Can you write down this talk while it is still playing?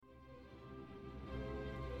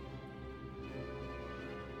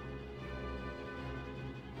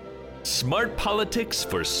Smart politics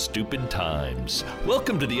for stupid times.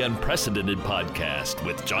 Welcome to the Unprecedented Podcast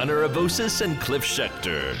with John Aravosis and Cliff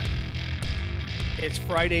Schechter. It's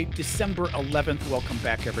Friday, December 11th. Welcome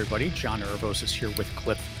back, everybody. John Aravosis here with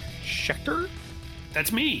Cliff Schechter.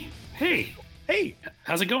 That's me. Hey. Hey.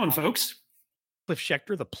 How's it going, folks? Cliff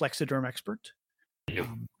Schechter, the Plexiderm expert. I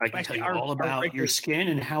can tell you all about your skin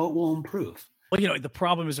and how it will improve. Well, the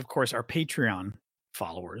problem is, of course, our Patreon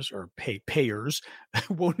followers or payers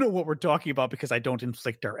won't know what we're talking about because I don't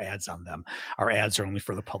inflict our ads on them. Our ads are only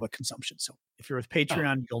for the public consumption. So if you're with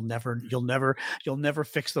Patreon, you'll never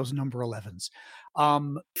fix those number 11s.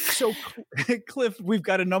 So Cliff, we've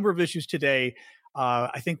got a number of issues today.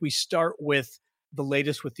 I think we start with the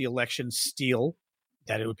latest with the election steal,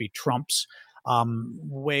 that it would be Trump's.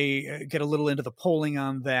 Get a little into the polling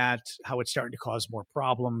on that, how it's starting to cause more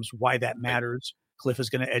problems, why that matters. Cliff is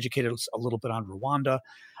going to educate us a little bit on Rwanda.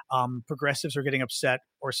 Progressives are getting upset,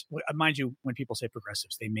 or mind you, when people say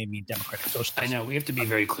progressives, they may mean Democratic Socialists. I know we have to be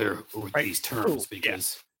very clear with these terms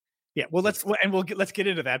because well, let's get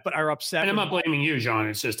into that. But are upset. And I'm not blaming you, John.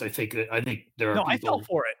 It's just I think there are people. I fell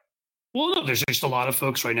for it. Well, no, there's just a lot of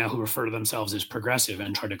folks right now who refer to themselves as progressive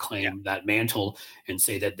and try to claim that mantle and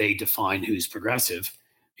say that they define who's progressive.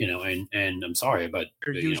 And I'm sorry, but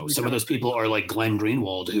some of those people are like Glenn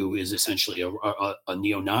Greenwald, who is essentially a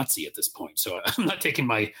neo-Nazi at this point. So I'm not taking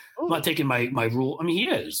my rule. I mean, he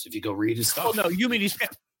is. If you go read his stuff. Oh no, you mean he's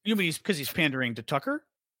because he's pandering to Tucker?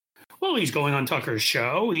 Well, he's going on Tucker's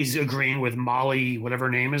show. He's agreeing with Molly, whatever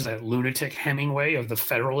her name is, that lunatic Hemingway of the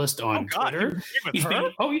Federalist on Twitter. He's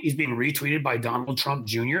being retweeted by Donald Trump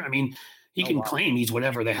Jr. I mean, he can claim he's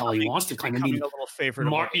whatever the hell he wants to claim. I mean,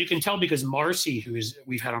 you can tell because Marcy,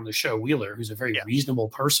 we've had on the show, Wheeler, who's a very reasonable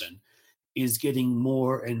person, is getting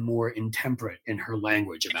more and more intemperate in her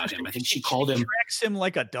language about him. I think she called him tracks him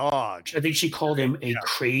like a dog. I think she called him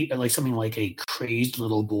something like a crazed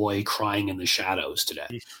little boy crying in the shadows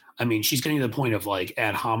today. I mean, she's getting to the point of like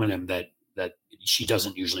ad hominem that she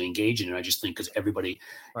doesn't usually engage in. And I just think because everybody,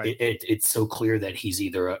 it's so clear that he's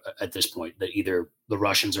either at this point that either the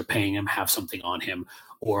Russians are paying him, have something on him,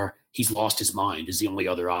 or he's lost his mind is the only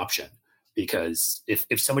other option. Because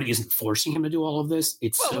if somebody isn't forcing him to do all of this,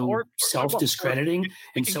 it's self-discrediting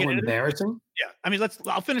and so embarrassing. Yeah, I mean,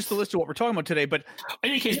 I'll finish the list of what we're talking about today. But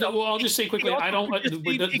in any case, I'll just say quickly, I don't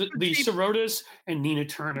the Sorotas and Nina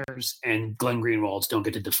Turners and Glenn Greenwalds don't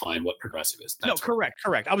get to define what progressive is.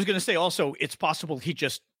 Correct. I was going to say also, it's possible he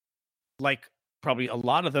just, like probably a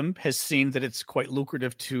lot of them, has seen that it's quite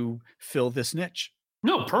lucrative to fill this niche.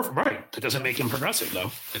 No, perfect. Right. That doesn't make him progressive,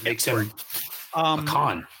 though. It makes him a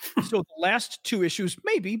con. So the last two issues,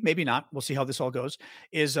 maybe not, we'll see how this all goes,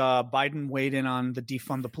 is Biden weighed in on the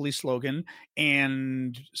defund the police slogan,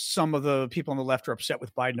 and some of the people on the left are upset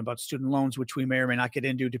with Biden about student loans, which we may or may not get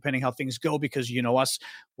into depending how things go, because us,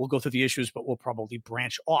 we'll go through the issues, but we'll probably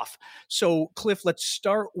branch off. So Cliff, let's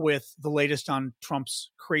start with the latest on Trump's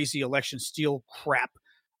crazy election steal crap.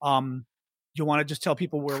 You want to just tell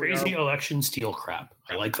people where crazy we are? Election steal crap.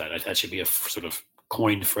 I like that. That should be a sort of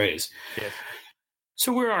coined phrase. Yeah.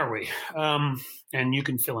 So where are we? And you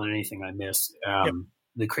can fill in anything I miss.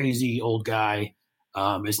 The crazy old guy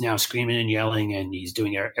is now screaming and yelling, and he's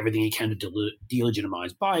doing everything he can to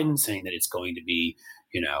delegitimize Biden, saying that it's going to be,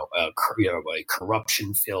 a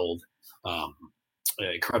corruption-filled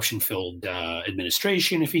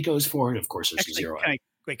administration if he goes for it. Of course, there's zero.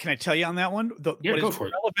 Can I tell you on that one? Go for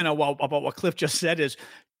it. Relevant about what Cliff just said is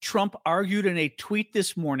Trump argued in a tweet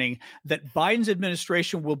this morning that Biden's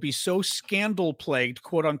administration will be so scandal-plagued,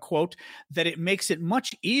 quote unquote, that it makes it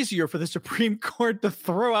much easier for the Supreme Court to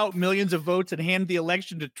throw out millions of votes and hand the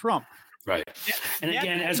election to Trump. Right. And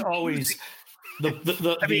again, as always, that's a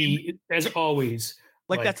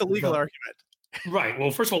legal argument. Right.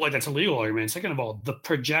 Well, first of all, that's a legal argument. Second of all, the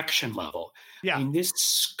projection level. Yeah. I mean, this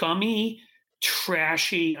scummy,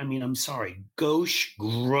 trashy, I'm sorry, gauche,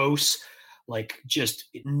 gross, like just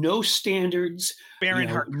no standards,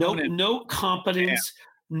 no competence,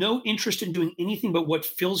 no interest in doing anything but what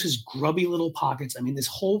fills his grubby little pockets. I mean, this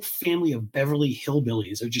whole family of Beverly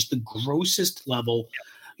hillbillies are just the grossest level,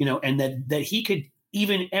 and that he could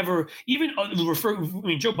refer.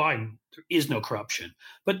 Joe Biden, there is no corruption,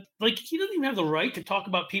 but like he doesn't even have the right to talk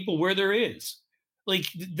about people where there is. Like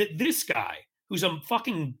this guy, who's a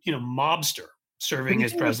fucking mobster serving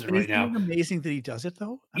as president right now. Isn't it amazing that he does it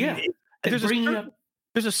though? There's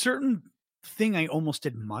a certain thing I almost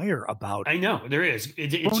admire about. I know there is.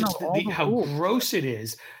 It's just how gross it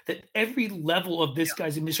is that every level of this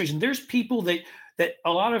guy's administration. There's people that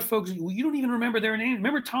a lot of folks you don't even remember their name.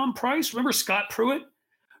 Remember Tom Price? Remember Scott Pruitt?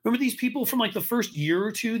 Remember these people from like the first year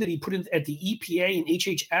or two that he put in at the EPA and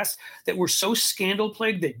HHS that were so scandal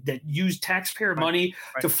plagued that used taxpayer money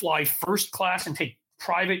to fly first class and take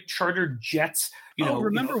private chartered jets.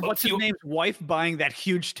 Remember what's his name's wife buying that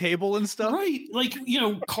huge table and stuff? Right. Like,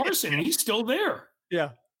 Carson, and he's still there. Yeah.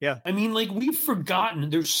 Yeah. I mean, like, we've forgotten.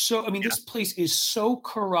 This place is so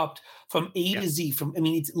corrupt from A to Z.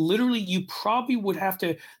 It's literally, you probably would have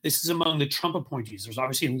to, this is among the Trump appointees. There's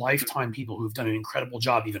obviously lifetime people who've done an incredible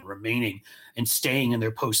job even remaining and staying in their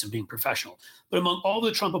posts and being professional. But among all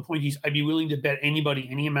the Trump appointees, I'd be willing to bet anybody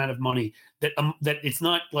any amount of money that it's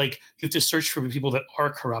not like you have to search for people that are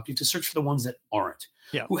corrupt. You have to search for the ones that aren't.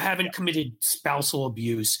 Who haven't committed spousal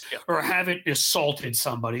abuse or haven't assaulted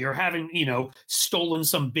somebody or haven't, stolen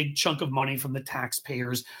some big chunk of money from the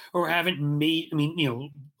taxpayers or haven't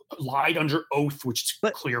lied under oath, which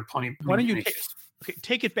is clear plenty. Why don't you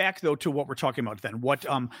take it back though to what we're talking about then? What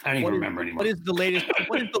I don't even remember anymore. What is the latest?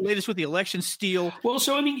 What is the latest with the election steal? Well,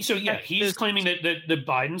 he's claiming that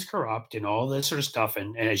Biden's corrupt and all this sort of stuff,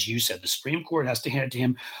 and as you said, the Supreme Court has to hand it to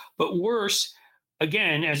him. But worse.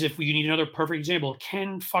 Again, as if you need another perfect example,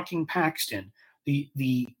 Ken fucking Paxton,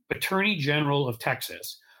 the Attorney General of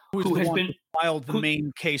Texas, who has been filed the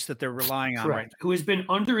main case that they're relying on, right? Who has been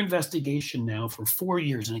under investigation now for 4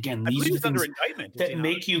 years, and again, these are things that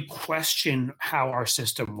make you question how our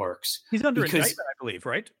system works. He's under indictment, I believe,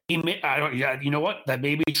 right? You know what? That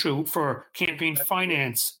may be true for campaign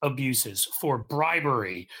finance abuses, for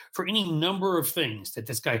bribery, for any number of things that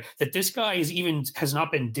this guy has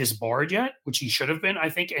not been disbarred yet, which he should have been, I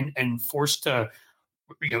think, and forced to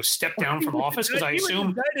step down from office, because I assume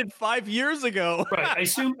indicted 5 years ago. Right. I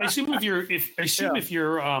assume if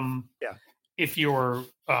you're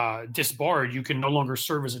disbarred, you can no longer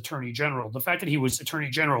serve as Attorney General. The fact that he was Attorney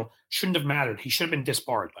General shouldn't have mattered. He should have been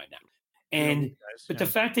disbarred by now. But the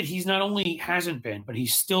fact that he's not only hasn't been, but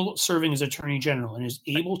he's still serving as Attorney General and is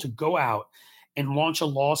able to go out and launch a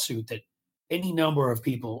lawsuit that any number of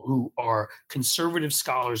people who are conservative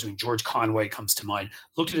scholars, George Conway comes to mind,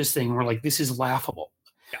 looked at this thing and were like, this is laughable.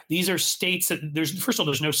 Yeah. These are states that first of all,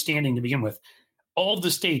 there's no standing to begin with. All of the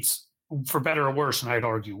states, for better or worse, and I'd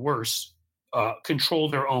argue worse, control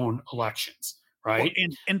their own elections. Right. Well,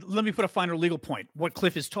 and let me put a finer legal point. What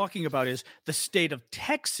Cliff is talking about is the state of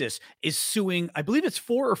Texas is suing, I believe it's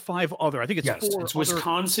 4 or 5 other. I think it's 4. It's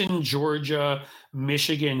Wisconsin, Georgia,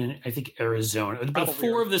 Michigan, and I think Arizona. About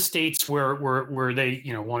 4 of the states where they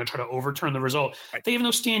want to try to overturn the result. Right. They have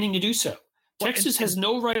no standing to do so. Texas has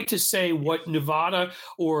no right to say what Nevada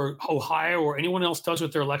or Ohio or anyone else does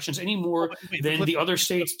with their elections any more than the other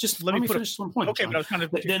states. Just let me finish one point. Okay, but I was kind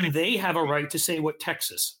of then they have a right to say what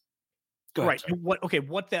Texas. Right.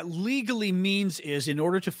 What that legally means is, in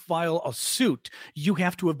order to file a suit, you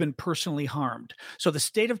have to have been personally harmed. So the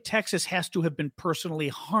state of Texas has to have been personally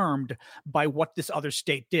harmed by what this other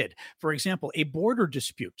state did. For example, a border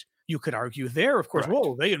dispute. You could argue there, of course,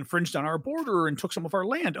 whoa, they infringed on our border and took some of our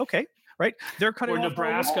land. Okay, right. They're cutting off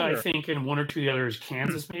Nebraska, I think, and 1 or 2 others,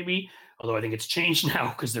 Kansas maybe, although I think it's changed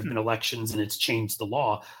now because there have been elections and it's changed the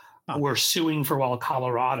law. We're suing for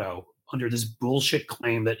Colorado under this bullshit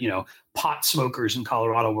claim that, pot smokers in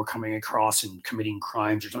Colorado were coming across and committing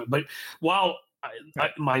crimes or something. But while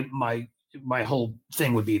my whole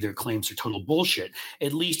thing would be their claims are total bullshit,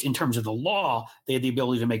 at least in terms of the law, they had the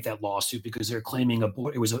ability to make that lawsuit because they're claiming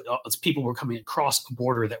people were coming across a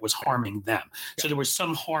border that was harming them. So there was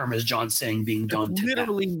some harm, as John's saying, being done to them.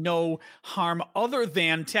 Literally no harm other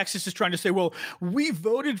than Texas is trying to say, well, we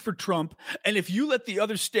voted for Trump, and if you let the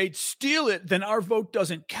other states steal it, then our vote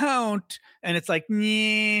doesn't count. And it's like,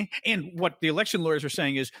 nah. And what the election lawyers are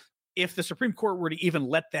saying is, if the Supreme Court were to even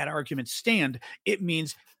let that argument stand, it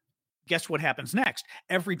means guess what happens next?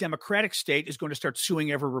 Every Democratic state is going to start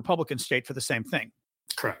suing every Republican state for the same thing.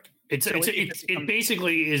 Correct. It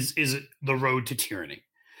basically is the road to tyranny.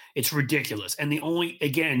 It's ridiculous. And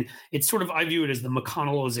it's sort of, I view it as the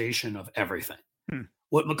McConnellization of everything.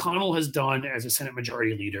 What McConnell has done as a Senate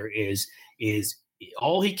Majority Leader is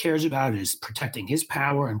all he cares about is protecting his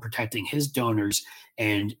power and protecting his donors.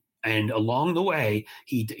 And along the way,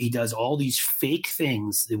 he does all these fake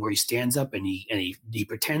things where he stands up and he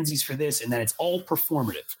pretends he's for this, and then it's all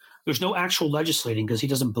performative. There's no actual legislating because he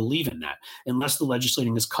doesn't believe in that, unless the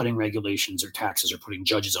legislating is cutting regulations or taxes or putting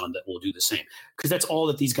judges on that will do the same. Because that's all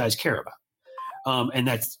that these guys care about, and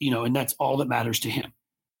that's all that matters to him.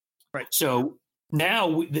 Right. So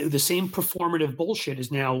now the same performative bullshit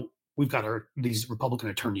is now. We've got these Republican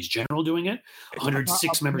attorneys general doing it.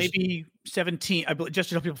 106 members, maybe 17. I believe, just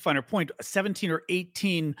to help people find our point, 17 or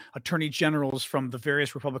 18 attorney generals from the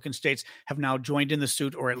various Republican states have now joined in the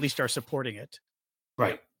suit, or at least are supporting it.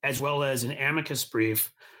 Right. as well as an amicus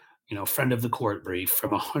brief, friend of the court brief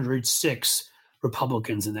from 106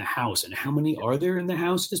 Republicans in the House. And how many are there in the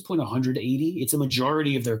House at this point? 180? It's a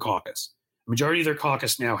majority of their caucus. The majority of their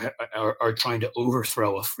caucus now are trying to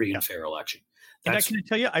overthrow a free and fair election. And I can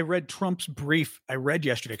tell you, I read Trump's brief. I read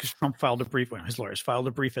yesterday because Trump filed a brief. His lawyers filed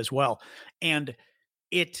a brief as well. And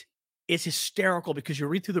it is hysterical because you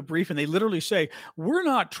read through the brief and they literally say, we're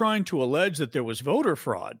not trying to allege that there was voter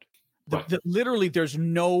fraud. Literally, there's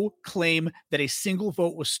no claim that a single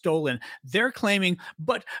vote was stolen. They're claiming,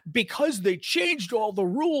 but because they changed all the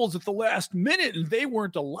rules at the last minute and they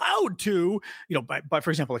weren't allowed to, by for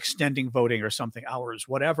example, extending voting or something, hours,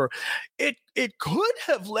 whatever, it could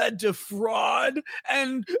have led to fraud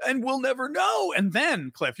and we'll never know. And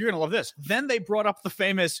then, Cliff, you're going to love this. Then they brought up the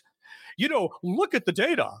famous, look at the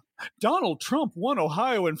data. Donald Trump won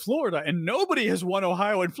Ohio and Florida, and nobody has won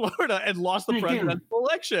Ohio and Florida and lost the presidential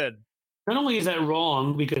election. Not only is that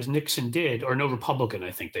wrong because Nixon did, or no Republican,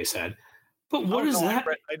 I think they said, but what does that?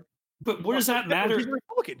 But what does that matter? He's a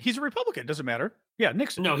Republican. He's a Republican. Doesn't matter. Yeah,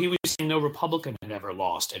 Nixon. No, he was saying no Republican had ever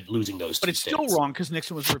lost at losing those. But it's still wrong because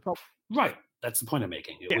Nixon was a Republican. Right. That's the point I'm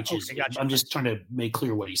making. Gotcha. I'm just trying to make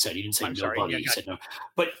clear what he said. He didn't say nobody. He said no.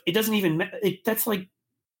 But it doesn't even. That's like.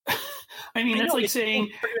 I mean, that's like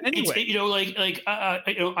saying, anyway.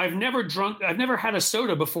 I've never had a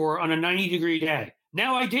soda before on a 90-degree day.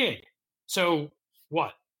 Now I did. So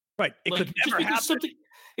what? Right. It could never happen.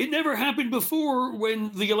 It never happened before when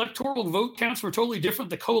the electoral vote counts were totally different.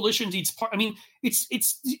 The coalitions each part. I mean,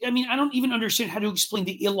 I don't even understand how to explain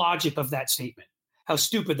the illogic of that statement. How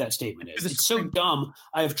stupid that statement is. It's so dumb.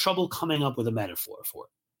 I have trouble coming up with a metaphor for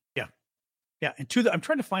it. Yeah. And I'm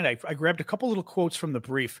trying to find, I grabbed a couple little quotes from the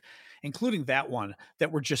brief, including that one,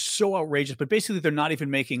 that were just so outrageous, but basically they're not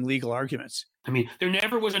even making legal arguments. I mean, there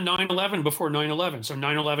never was a 9/11 before 9/11, so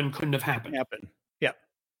 9/11 couldn't have happened.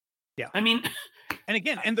 Yeah. I mean, and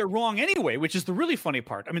again, and they're wrong anyway, which is the really funny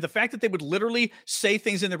part. I mean, the fact that they would literally say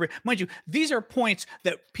things in their brief, mind you, these are points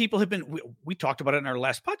that people have been, we talked about it in our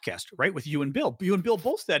last podcast, right? With you and Bill. You and Bill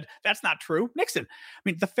both said, that's not true. Nixon. I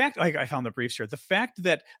mean, the fact, I found the briefs here, the fact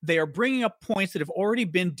that they are bringing up points that have already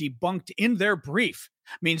been debunked in their brief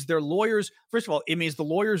means their lawyers, first of all, it means the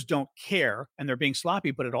lawyers don't care and they're being sloppy,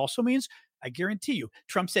 but it also means, I guarantee you,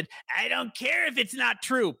 Trump said, I don't care if it's not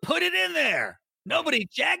true. Put it in there. Nobody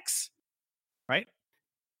checks, right?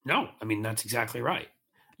 No, I mean, that's exactly right.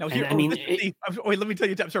 Now, here, let me tell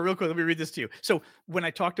you, sorry, real quick, let me read this to you. So when I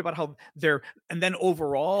talked about how and then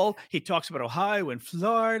overall, he talks about Ohio and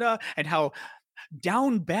Florida and how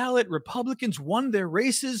down ballot Republicans won their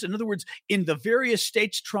races. In other words, in the various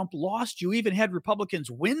states Trump lost, you even had Republicans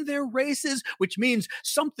win their races, which means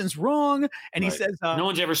something's wrong. And he says, no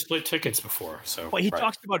one's ever split tickets before. So but he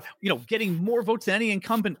talks about, getting more votes than any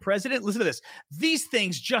incumbent president. Listen to this. These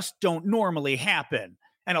things just don't normally happen.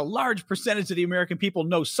 And a large percentage of the American people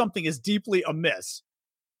know something is deeply amiss.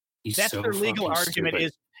 That's their legal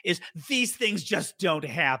argument is these things just don't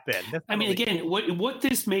happen. I mean, again, what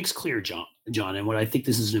this makes clear, John, and what I think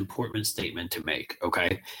this is an important statement to make,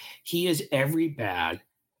 okay? He is every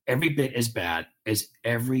bit as bad as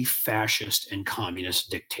every fascist and communist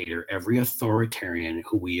dictator, every authoritarian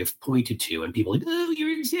who we have pointed to, and people are like, oh,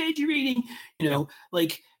 you're exaggerating,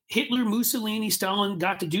 like Hitler, Mussolini, Stalin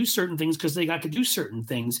got to do certain things because they got to do certain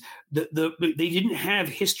things. They didn't have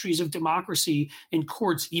histories of democracy in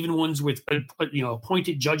courts, even ones with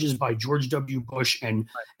appointed judges by George W. Bush and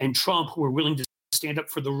Trump, who were willing to stand up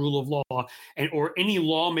for the rule of law, or any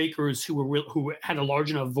lawmakers who had a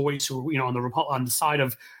large enough voice, who were on the side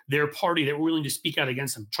of their party that were willing to speak out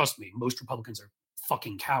against them. Trust me, most Republicans are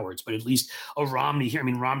fucking cowards, but at least Romney here. I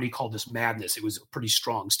mean, Romney called this madness. It was a pretty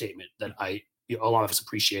strong statement that a lot of us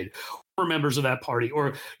appreciated, or members of that party,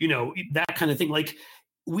 or, that kind of thing. Like,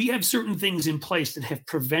 we have certain things in place that have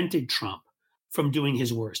prevented Trump from doing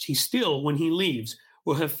his worst. He still, when he leaves,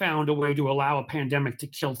 will have found a way to allow a pandemic to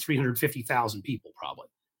kill 350,000 people, probably.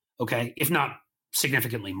 Okay. If not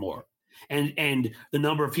significantly more. And the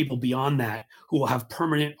number of people beyond that who will have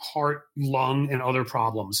permanent heart, lung, and other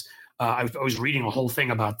problems. I was reading a whole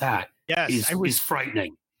thing about that. Yes, is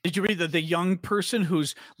frightening. Did you read the young person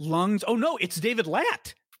whose lungs? Oh, no, it's David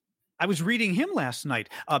Latt. I was reading him last night.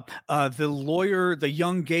 The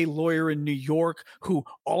young gay lawyer in New York who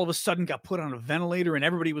all of a sudden got put on a ventilator and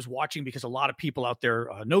everybody was watching because a lot of people out there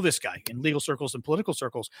know this guy in legal circles and political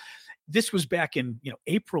circles. This was back in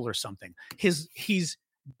April or something.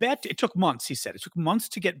 It took months, he said. It took months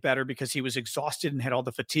to get better because he was exhausted and had all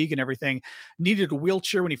the fatigue and everything. Needed a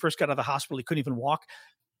wheelchair when he first got out of the hospital. He couldn't even walk.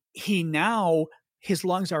 He now his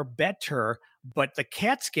lungs are better, but the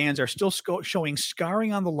CAT scans are still showing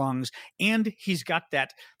scarring on the lungs, and he's got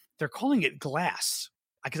that, they're calling it glass,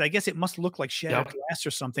 because I guess it must look like shattered glass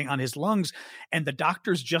or something on his lungs, and the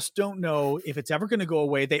doctors just don't know if it's ever going to go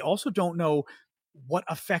away. They also don't know what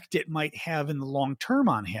effect it might have in the long term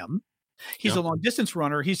on him. He's a long distance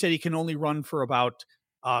runner. He said he can only run for about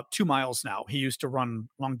 2 miles now. He used to run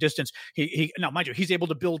long distance. He now, mind you, he's able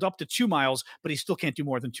to build up to 2 miles, but he still can't do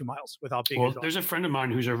more than 2 miles without being. Well, there's a friend of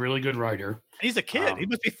mine who's a really good writer. He's a kid. He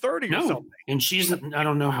must be 30 or something. And she's, I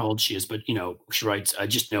don't know how old she is, but she writes. I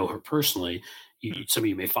just know her personally. Some of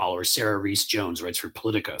you may follow her. Sarah Reese Jones writes for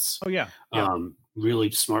Politicus. Oh yeah.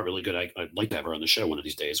 Really smart, really good. I'd like to have her on the show one of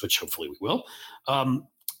these days, which hopefully we will.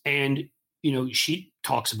 And she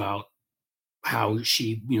talks about how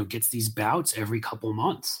she gets these bouts every couple of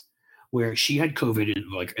months, where she had COVID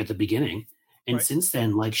like at the beginning, and since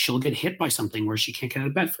then, like, she'll get hit by something where she can't get out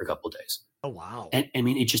of bed for a couple of days. Oh wow! And I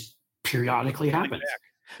mean, it just periodically happens.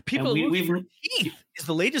 People lose their teeth is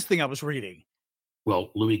the latest thing I was reading.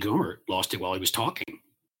 Well, Louis Gohmert lost it while he was talking.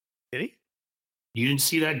 Did he? You didn't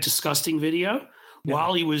see that disgusting video? No.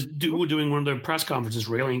 While he was doing one of the press conferences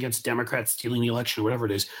railing against Democrats stealing the election or whatever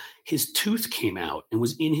it is, his tooth came out and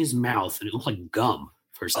was in his mouth, and it looked like gum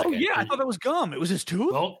for a second. Oh, yeah. I thought that was gum. It was his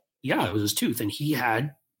tooth? Well, yeah, it was his tooth, and he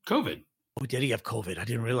had COVID. Oh, did he have COVID? I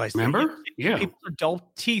didn't realize. Remember? That. Yeah.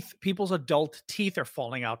 People's adult teeth are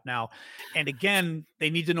falling out now. And again, they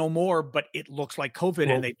need to know more, but it looks like COVID,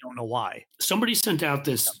 and they don't know why. Somebody sent out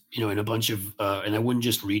this, in a bunch of, and I wouldn't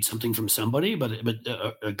just read something from somebody, but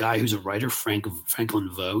a guy who's a writer, Franklin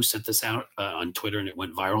Vo, sent this out on Twitter, and it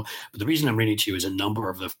went viral. But the reason I'm reading it to you is a number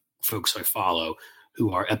of the folks I follow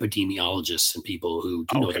who are epidemiologists and people who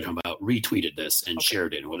do know what they're talking about retweeted this and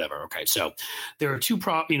shared it and whatever. Okay. So there are two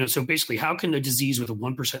so basically, how can a disease with a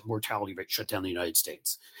 1% mortality rate shut down the United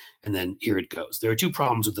States? And then here it goes. There are two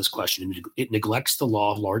problems with this question. It neglects the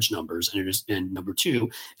law of large numbers. And number two,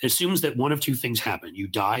 it assumes that one of two things happen. You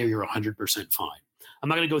die or you're 100% fine. I'm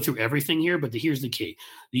not going to go through everything here, but here's the key.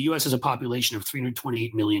 The U.S. has a population of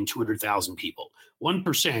 328,200,000 people.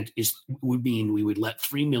 1% would mean we would let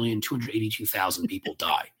 3,282,000 people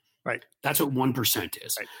die. Right. That's what 1%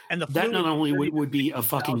 is. Right. And that not only would be a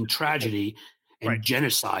fucking tragedy and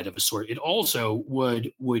genocide of a sort, it also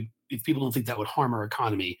would, if people don't think that would harm our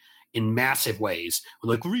economy in massive ways,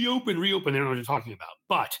 like reopen, they don't know what they're talking about.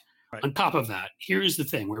 But on top of that, here's the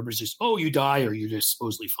thing, where everybody's just, you die or you're just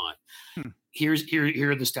supposedly fine. Here are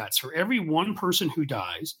the stats. For every one person who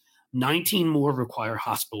dies, 19 more require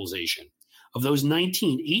hospitalization. Of those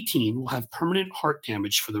 19, 18 will have permanent heart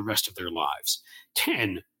damage for the rest of their lives.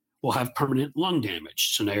 10 will have permanent lung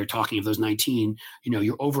damage. So now you're talking of those 19,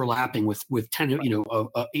 you're overlapping with 10, 8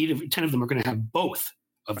 of 10 of them are going to have both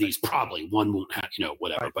of these. Probably one won't have,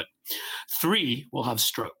 whatever, but 3 will have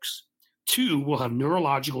strokes. 2 will have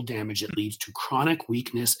neurological damage that leads to chronic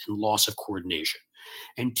weakness and loss of coordination.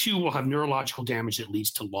 And 2 will have neurological damage that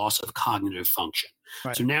leads to loss of cognitive function.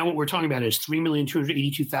 Right. So now what we're talking about is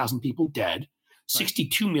 3,282,000 people dead,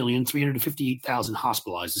 62,358,000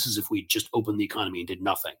 hospitalized. This is if we just opened the economy and did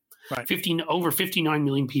nothing. Right. Over 59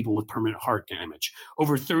 million people with permanent heart damage,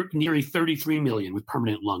 nearly 33 million with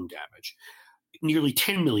permanent lung damage, nearly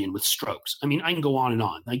 10 million with strokes. I mean, I can go on and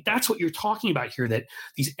on. Like, that's what you're talking about here, that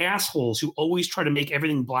these assholes who always try to make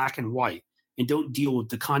everything black and white and don't deal with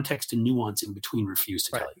the context and nuance in between refuse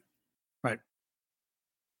to tell you. Right.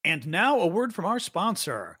 And now a word from our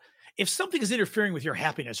sponsor. If something is interfering with your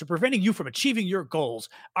happiness or preventing you from achieving your goals,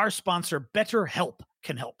 our sponsor, BetterHelp,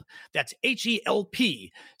 can help. That's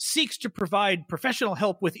H-E-L-P, seeks to provide professional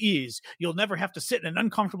help with ease. You'll never have to sit in an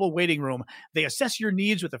uncomfortable waiting room. They assess your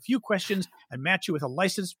needs with a few questions and match you with a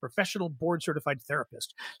licensed, professional, board-certified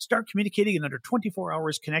therapist. Start communicating in under 24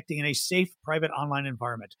 hours, connecting in a safe, private online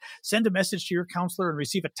environment. Send a message to your counselor and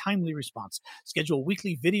receive a timely response. Schedule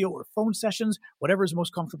weekly video or phone sessions, whatever is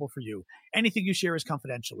most comfortable for you. Anything you share is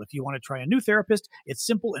confidential. If you want to try a new therapist, it's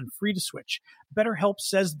simple and free to switch. BetterHelp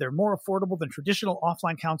says they're more affordable than traditional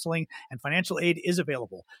offline counseling, and financial aid is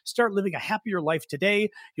available. Start living a happier life today.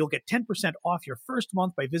 You'll get 10% off your first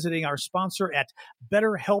month by visiting our sponsor at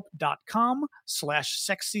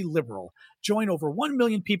betterhelp.com/sexyliberal. Join over 1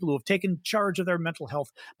 million people who have taken charge of their mental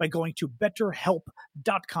health by going to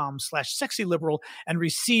betterhelp.com/sexyliberal and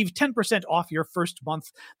receive 10% off your first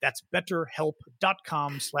month. That's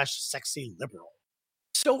betterhelp.com/sexyliberal.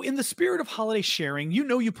 So, in the spirit of holiday sharing,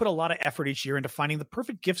 you put a lot of effort each year into finding the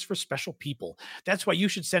perfect gifts for special people. That's why you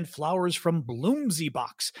should send flowers from Bloomsy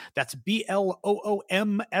Box. That's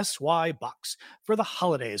BLOOMSY Box. For the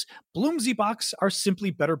holidays, Bloomsy Box are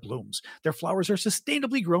simply better blooms. Their flowers are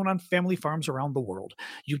sustainably grown on family farms around the world.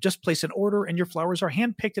 You just place an order, and your flowers are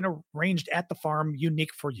handpicked and arranged at the farm,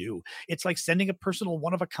 unique for you. It's like sending a personal,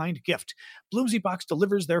 one-of-a-kind gift. Bloomsy Box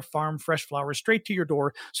delivers their farm fresh flowers straight to your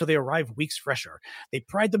door, so they arrive weeks fresher. They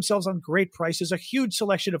pride themselves on great prices, a huge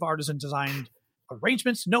selection of artisan designed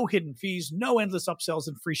arrangements, no hidden fees, no endless upsells,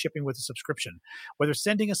 and free shipping with a subscription. Whether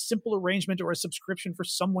sending a simple arrangement or a subscription for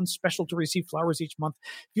someone special to receive flowers each month,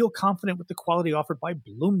 feel confident with the quality offered by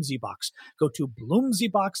Bloomsy Box. Go to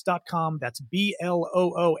bloomsybox.com. That's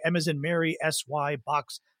BLOOM as in Mary, SY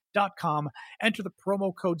box.com. Enter the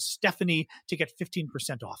promo code Stephanie to get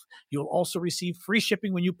 15% off. You'll also receive free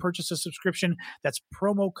shipping when you purchase a subscription. That's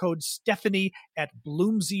promo code Stephanie at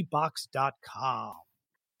bloomsybox.com.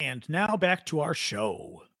 And now back to our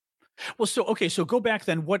show. Well, so go back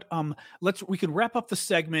then. What we can wrap up the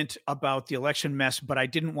segment about the election mess, but I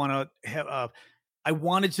didn't want to have I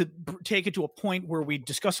wanted to take it to a point where we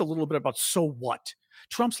discuss a little bit about so what.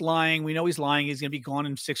 Trump's lying. We know he's lying. He's going to be gone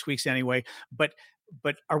in 6 weeks anyway. But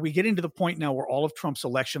are we getting to the point now where all of Trump's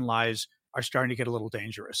election lies are starting to get a little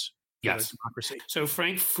dangerous? Yes. Democracy. So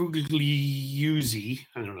Frank Fugliuzzi,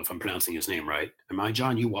 I don't know if I'm pronouncing his name right. Am I,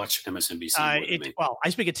 John? You watch MSNBC. Well, I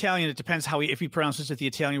speak Italian. It depends if he pronounces it the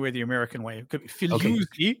Italian way or the American way.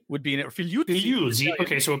 Figliuzzi would be Figliuzzi.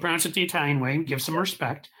 Okay, so we'll pronounce it the Italian way and give some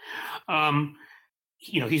respect.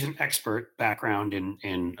 He's an expert background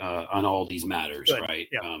in on all these matters, Good. Right?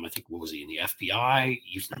 Yeah. I think, what was he in the FBI? I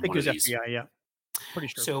think it was FBI, yeah. Pretty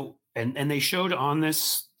sure. So, and they showed on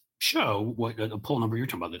this show what a poll number you're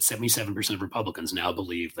talking about, that 77% of Republicans now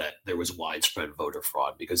believe that there was widespread voter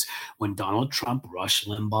fraud, because when Donald Trump, Rush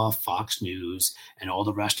Limbaugh, Fox News, and all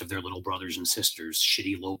the rest of their little brothers and sisters,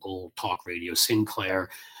 shitty local talk radio,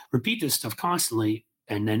 Sinclair, repeat this stuff constantly,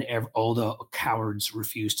 and then all the cowards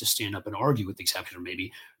refuse to stand up and argue, with the exception of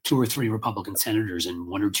maybe 2 or 3 Republican senators and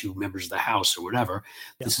 1 or 2 members of the House or whatever,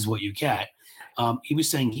 This is what you get. He was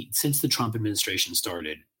saying since the Trump administration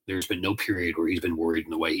started, there's been no period where he's been worried in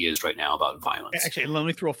the way he is right now about violence. Actually, let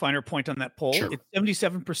me throw a finer point on that poll. Sure.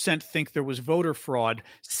 77% think there was voter fraud.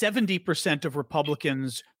 70% of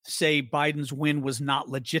Republicans say Biden's win was not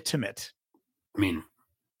legitimate. I mean,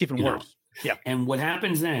 even worse. Yeah. And what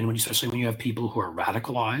happens then, especially when you have people who are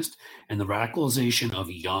radicalized, and the radicalization of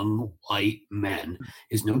young white men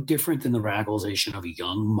is no different than the radicalization of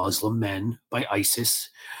young Muslim men by ISIS,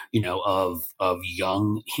 of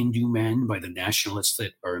young Hindu men by the nationalists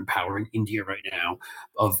that are empowering India right now,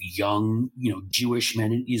 of young, Jewish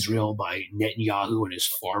men in Israel by Netanyahu and his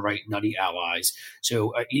far right nutty allies.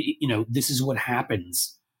 So, this is what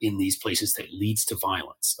happens in these places that leads to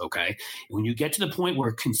violence. Okay. When you get to the point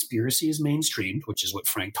where conspiracy is mainstreamed, which is what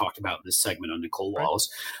Frank talked about in this segment on Nicole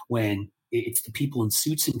Wallace, when it's the people in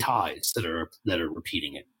suits and ties that are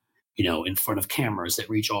repeating it, in front of cameras that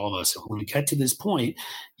reach all of us. And when you get to this point,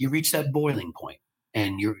 you reach that boiling point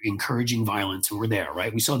and you're encouraging violence. And we're there,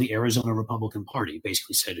 right? We saw the Arizona Republican Party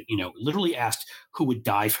basically said, literally asked who would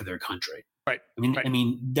die for their country. Right. I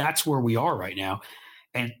mean, that's where we are right now.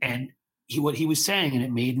 And what he was saying, and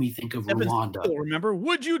it made me think of Rwanda. Remember,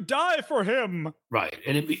 would you die for him? Right,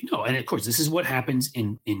 and of course, this is what happens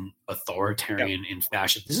in authoritarian, in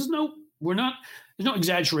fascist. There's no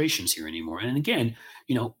exaggerations here anymore. And again,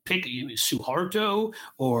 pick Suharto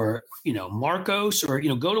or Marcos, or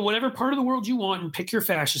go to whatever part of the world you want and pick your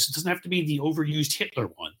fascist. It doesn't have to be the overused Hitler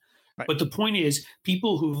one. Right. But the point is,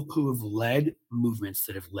 people who have led movements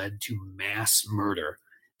that have led to mass murder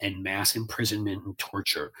and mass imprisonment and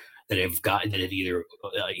torture, that have either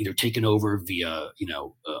taken over via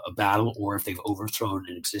a battle, or if they've overthrown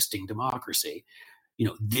an existing democracy,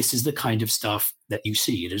 this is the kind of stuff that you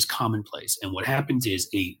see. It is commonplace. And what happens is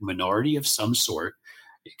a minority of some sort.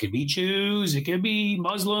 It could be Jews, it could be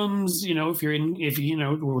Muslims.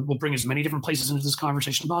 We'll bring as many different places into this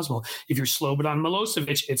conversation as possible. If you're Slobodan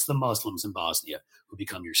Milosevic, it's the Muslims in Bosnia who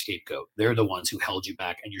become your scapegoat. They're the ones who held you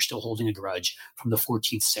back, and you're still holding a grudge from the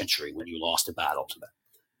 14th century when you lost a battle to them.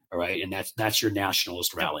 All right. And that's your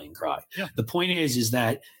nationalist rallying cry. Yeah. The point is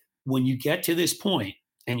that when you get to this point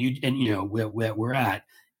and where we're at,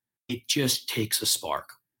 it just takes a spark.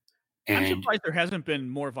 And I'm surprised there hasn't been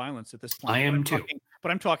more violence at this point. I am too.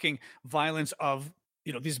 But I'm talking violence of,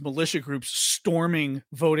 these militia groups storming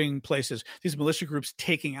voting places, these militia groups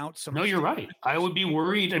taking out some. No, you're right. I would be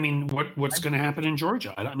worried. I mean, what's going to happen in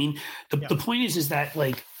Georgia? The point is that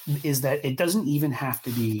it doesn't even have to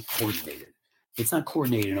be coordinated. It's not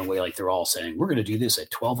coordinated in a way like they're all saying, we're going to do this at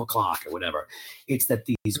 12 o'clock or whatever. It's that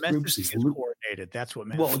these groups is coordinated. That's what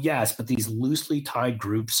matters. Well, yes, but these loosely tied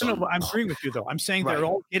groups. No, I'm agreeing with you, though. I'm saying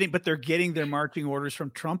they're getting their marching orders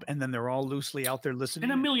from Trump, and then they're all loosely out there listening.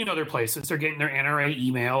 In a million other places, they're getting their NRA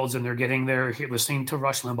emails, and they're getting their listening to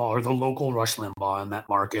Rush Limbaugh or the local Rush Limbaugh in that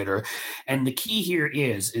market. And the key here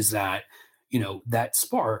is that, that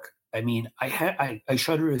spark. I mean, I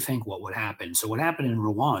shudder to think what would happen. So what happened in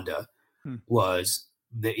Rwanda was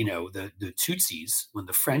that, the Tutsis, when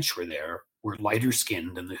the French were there, were lighter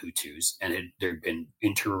skinned than the Hutus, and there had been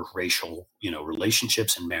interracial,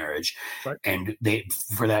 relationships and marriage. Right. And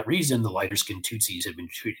for that reason, the lighter skinned Tutsis had been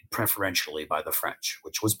treated preferentially by the French,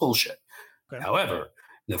 which was bullshit. Okay. However,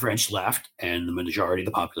 the French left, and the majority of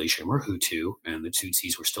the population were Hutu, and the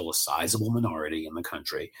Tutsis were still a sizable minority in the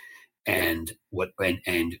country. And the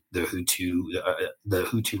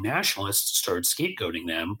Hutu nationalists started scapegoating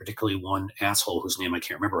them, particularly one asshole whose name I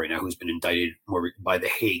can't remember right now, who's been indicted by The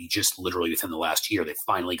Hague just literally within the last year. They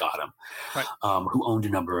finally got him, right. Who owned a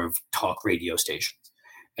number of talk radio stations.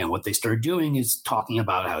 And what they started doing is talking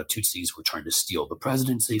about how Tutsis were trying to steal the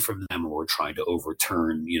presidency from them, or were trying to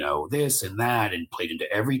overturn, this and that, and played into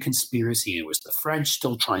every conspiracy. And it was the French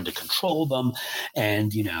still trying to control them,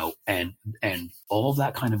 and and all of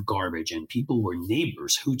that kind of garbage. And people were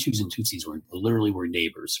neighbors. Hutus and Tutsis were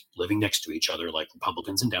neighbors, living next to each other like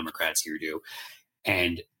Republicans and Democrats here do.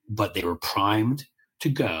 But they were primed to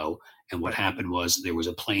go. And what happened was there was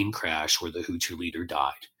a plane crash where the Hutu leader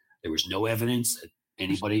died. There was no evidence that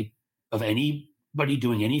anybody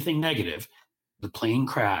doing anything negative. The plane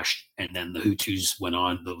crashed, and then the Hutus went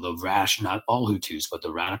on not all Hutus, but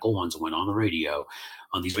the radical ones went on the radio,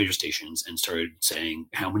 on these radio stations, and started saying,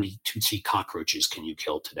 how many Tutsi cockroaches can you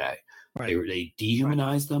kill today? Right. They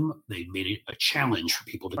dehumanized them. They made it a challenge for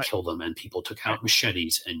people to kill them, and people took out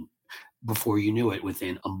machetes, and before you knew it,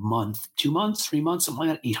 within a month, 2 months, 3 months, something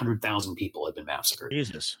like that, 800,000 people had been massacred.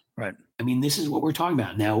 Jesus. Right. I mean, this is what we're talking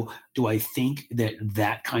about. Now, do I think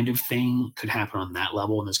that kind of thing could happen on that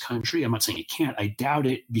level in this country? I'm not saying it can't. I doubt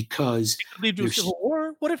it, because it could lead to a civil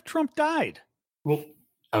war. What if Trump died? Well,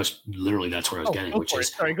 that's where I was getting, which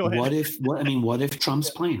is, sorry, go ahead. What if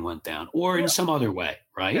Trump's plane went down, or in some other way,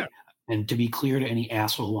 right? Yeah. And to be clear to any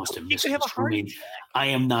asshole who wants to misconstrue me, I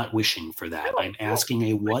am not wishing for that. I'm asking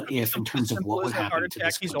a what if in terms of what would happen to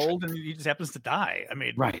this country. He's old and he just happens to die. I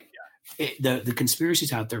mean, right. Yeah. The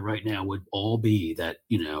conspiracies out there right now would all be that,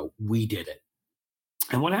 we did it.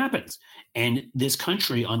 And what happens? And this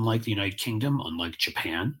country, unlike the United Kingdom, unlike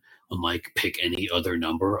Japan, unlike pick any other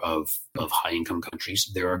number of high-income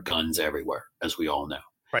countries, there are guns everywhere, as we all know.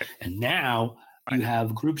 Right. And now you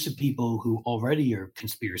have groups of people who already are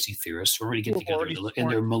conspiracy theorists, who already get together in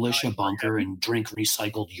their militia bunker and drink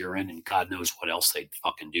recycled urine and God knows what else they'd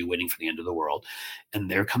fucking do, waiting for the end of the world. And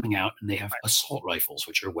they're coming out, and they have assault rifles,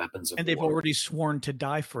 which are weapons of war. And they've already sworn to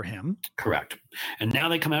die for him. Correct. And now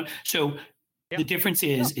they come out. So the difference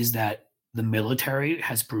is that the military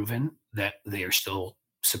has proven that they are still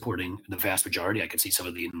supporting the vast majority. I could see some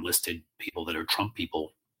of the enlisted people that are Trump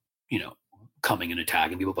people, coming and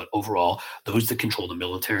attacking people, but overall, those that control the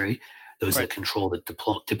military, those that control the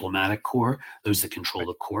diplomatic corps, those that control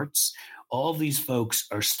the courts, all of these folks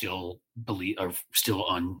are still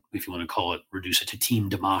on, if you want to call it, reduce it to team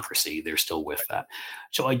democracy. They're still with that.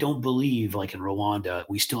 So I don't believe, like in Rwanda,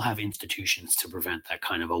 we still have institutions to prevent that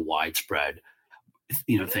kind of a widespread,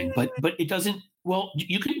 thing. But it doesn't. Well,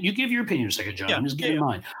 you give your opinion a second, John. I'm just giving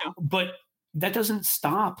mine. Yeah. But that doesn't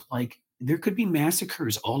stop. Like, there could be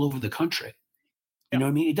massacres all over the country. You know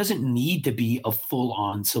what I mean? It doesn't need to be a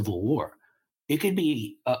full-on civil war. It could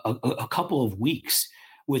be a couple of weeks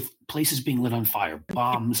with places being lit on fire,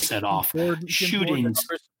 bombs set off, shootings.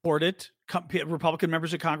 Support it. Republican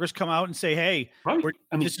members of Congress come out and say, "Hey,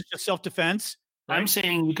 this is just self-defense." Right? I'm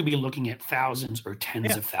saying we could be looking at thousands or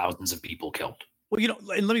tens of thousands of people killed. Well,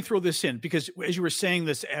 and let me throw this in, because as you were saying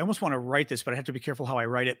this, I almost want to write this, but I have to be careful how I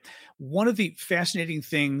write it. One of the fascinating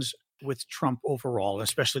things with Trump overall,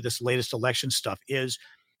 especially this latest election stuff, is,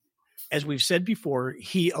 as we've said before,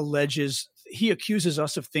 he accuses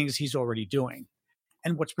us of things he's already doing.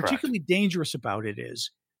 And what's particularly dangerous about it is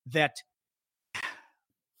that,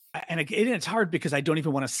 and again, it's hard because I don't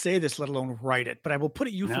even want to say this, let alone write it, but I will put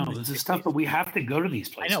it No, this is stuff, but we have to go to these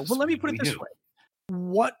places. I know. Well, let me put it this way.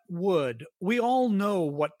 We all know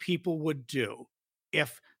what people would do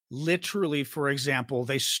if literally, for example,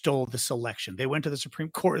 they stole this election. They went to the Supreme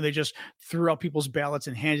Court and they just threw out people's ballots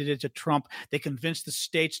and handed it to Trump. They convinced the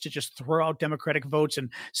states to just throw out Democratic votes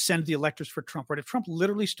and send the electors for Trump. Right? If Trump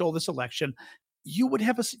literally stole this election, you would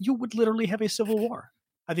literally have a civil war.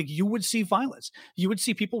 I think you would see violence. You would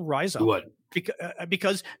see people rise up. What?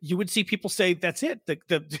 Because you would see people say, "That's it.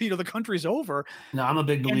 The country's over." No, I'm a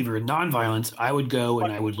big believer in nonviolence. I would go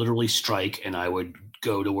and I would literally strike, and I would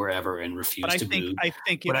go to wherever and refuse to move. I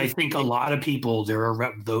think a lot of people there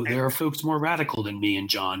are folks more radical than me and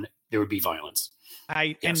John. There would be violence.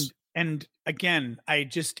 And again, I'm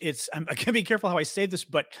gonna be careful how I say this,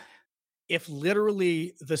 but if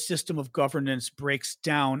literally the system of governance breaks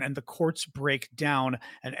down and the courts break down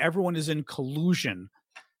and everyone is in collusion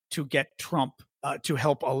to get Trump to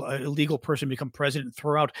help a illegal person become president and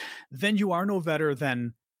throw out, then you are no better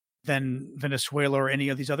than Venezuela or any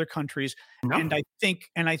of these other countries. No. And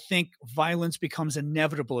I think violence becomes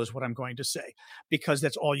inevitable is what I'm going to say, because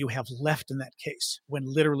that's all you have left in that case when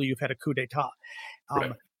literally you've had a coup d'etat.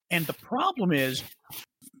 Right. And the problem is,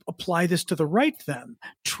 apply this to the right then.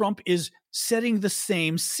 Trump is setting the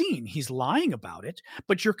same scene. He's lying about it,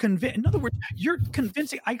 but you're convinced. In other words, you're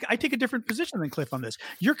convincing. I take a different position than Cliff on this.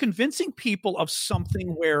 You're convincing people of something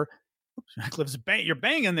where Cliff's you're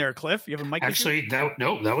banging there, Cliff. You have a mic. Actually, that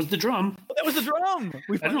was the drum. Oh, that was the drum.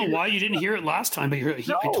 I don't know why you didn't hear it last time, but I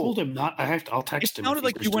told him not. I'll text him. It sounded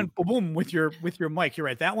like you went boom with your mic. You're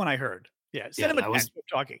right. That one I heard. Yeah, send him a text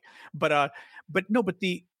talking. But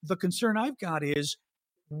the concern I've got is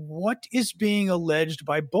what is being alleged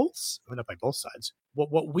by not by both sides.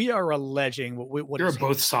 What we are alleging, you're a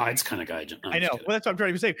both sides kind of guy. I know. Well, that's what I'm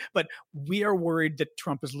trying to say. But we are worried that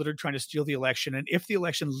Trump is literally trying to steal the election. And if the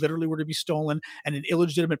election literally were to be stolen and an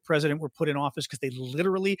illegitimate president were put in office because they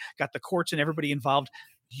literally got the courts and everybody involved,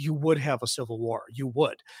 you would have a civil war. You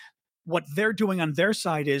would. What they're doing on their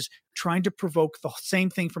side is trying to provoke the same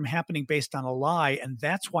thing from happening based on a lie. And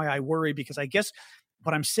that's why I worry, because I guess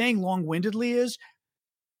what I'm saying long-windedly is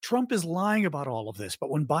Trump is lying about all of this. But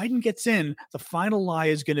when Biden gets in, the final lie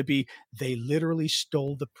is going to be they literally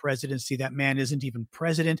stole the presidency. That man isn't even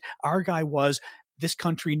president. Our guy was. This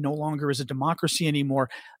country no longer is a democracy anymore.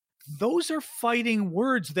 Those are fighting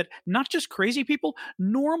words that not just crazy people,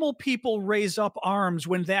 normal people raise up arms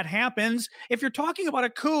when that happens. If you're talking about a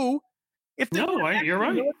coup, you're right.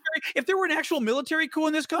 If there were an actual military coup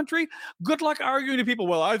in this country, good luck arguing to people,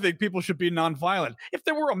 well, I think people should be nonviolent. If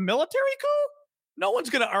there were a military coup, no one's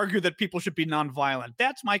going to argue that people should be nonviolent.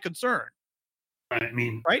 That's my concern. I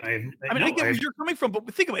mean, right? I get where you're coming from,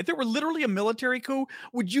 but think of it. If there were literally a military coup,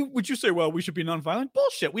 would you say, well, we should be nonviolent?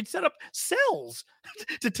 Bullshit. We'd set up cells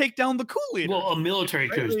to take down the coup leader. Well, a military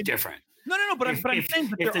coup is different. No. But I'm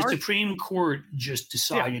saying if the Supreme Court just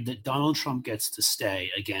decided that Donald Trump gets to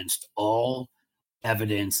stay against all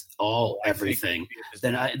evidence, everything,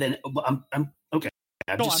 then I'm okay.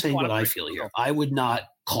 I'm just saying what I feel here. I would not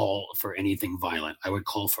call for anything violent. I would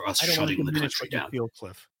call for us shutting the country down.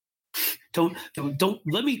 Cliff. Don't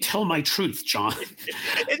let me tell my truth, John.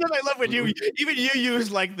 And then I love when you use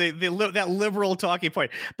like that liberal talking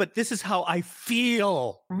point. But this is how I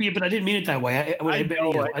feel. Yeah, but I didn't mean it that way.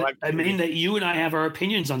 I mean that you and I have our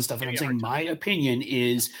opinions on stuff, and I'm saying my opinion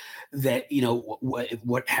is that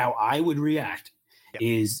how I would react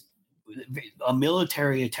is a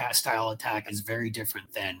military style attack is very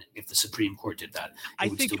different than if the Supreme Court did that. It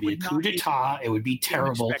would still be a coup d'etat. It would be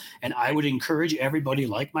terrible. And I would encourage everybody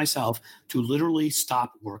like myself to literally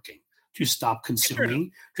stop working, to stop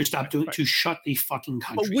consuming, to stop doing, to shut the fucking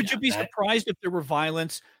country down. But would you be surprised if there were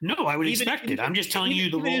violence? No, I would expect it. I'm just telling you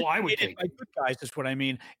the role I would take. By good guys is what I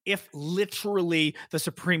mean. If literally the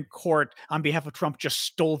Supreme Court on behalf of Trump just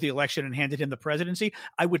stole the election and handed him the presidency,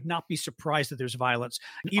 I would not be surprised that there's violence,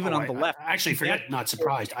 even on the left. Actually, forget not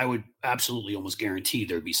surprised. I would absolutely almost guarantee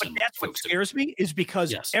there'd be some. But that's what scares me, is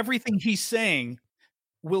because everything he's saying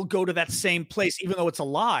will go to that same place, even though it's a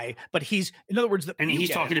lie. But he's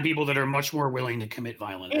talking to people that are much more willing to commit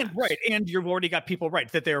violent acts. Right. And you've already got people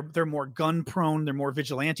that they're more gun prone, they're more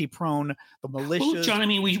vigilante prone, the militias. Well, John, I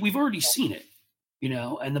mean, we've already seen it,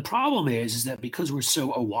 and the problem is that because we're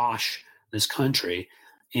so awash this country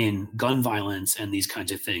in gun violence and these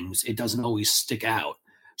kinds of things, it doesn't always stick out.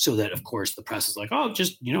 So that, of course, the press is like, oh,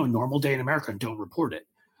 just, a normal day in America and don't report it.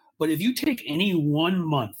 But if you take any 1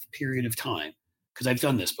 month period of time, because I've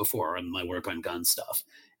done this before in my work on gun stuff,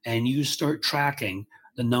 and you start tracking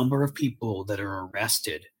the number of people that are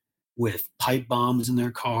arrested with pipe bombs in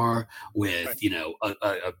their car, with,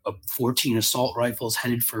 14 assault rifles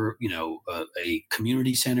headed for, a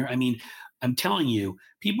community center. I mean, I'm telling you,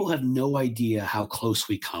 people have no idea how close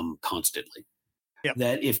we come constantly. Yep.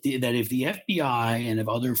 That if the FBI and if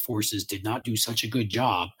other forces did not do such a good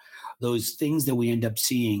job, those things that we end up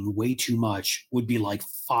seeing way too much would be like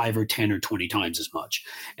 5 or 10 or 20 times as much.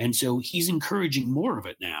 And so he's encouraging more of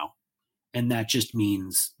it now. And that just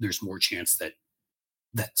means there's more chance that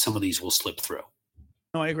some of these will slip through.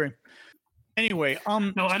 No, I agree. Anyway,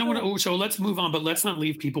 no, I don't want to. So let's move on, but let's not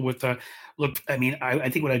leave people with look. I mean, I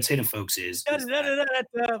think what I'd say to folks is that,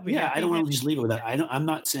 I don't want to just leave it with that. I'm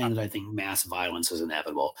not saying that I think mass violence is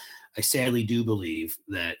inevitable. I sadly do believe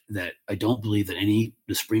that I don't believe that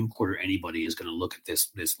the Supreme Court or anybody is going to look at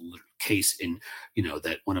this case in,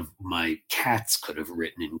 that one of my cats could have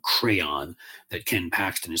written in crayon that Ken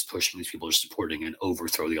Paxton is pushing, these people are supporting, and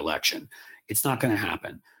overthrow the election. It's not going to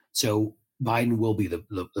happen. So Biden will be the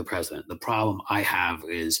president. The problem I have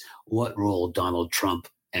is what role Donald Trump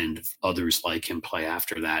and others like him play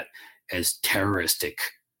after that as terroristic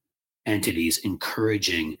entities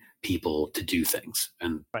encouraging people to do things.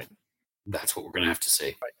 And that's what we're going to have to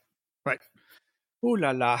see. Right. Ooh la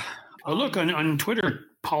la. Oh, look, on Twitter,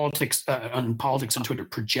 politics on Twitter,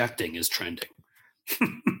 projecting is trending.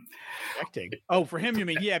 Projecting? Oh, for him, you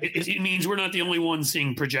mean? Yeah. Because it means we're not the only ones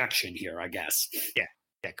seeing projection here, I guess. Yeah.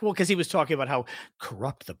 Yeah, well, because he was talking about how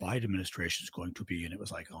corrupt the Biden administration is going to be, and it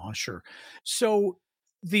was like, oh, sure. So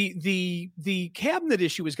the cabinet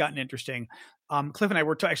issue has gotten interesting. Cliff and I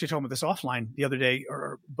were actually talking about this offline the other day,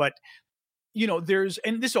 but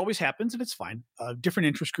and this always happens, and it's fine. Different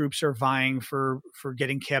interest groups are vying for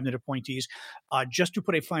getting cabinet appointees. Just to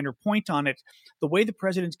put a finer point on it, the way the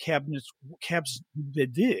president's cabinet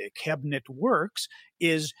works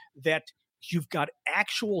is that you've got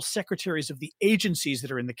actual secretaries of the agencies that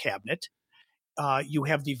are in the cabinet. You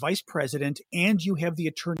have the vice president and you have the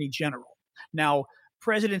attorney general. Now,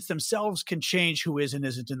 presidents themselves can change who is and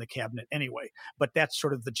isn't in the cabinet anyway, but that's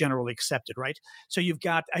sort of the generally accepted, right? So you've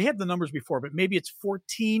got, I had the numbers before, but maybe it's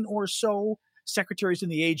 14 or so secretaries in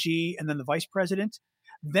the AG and then the vice president.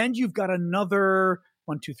 Then you've got another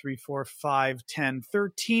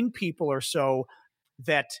 13 people or so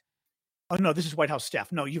that, oh no, this is White House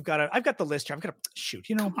staff. No, I've got the list here. I've got to shoot.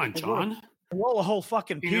 Come on, John. Roll a whole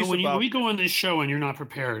fucking piece. When we go on this show and you're not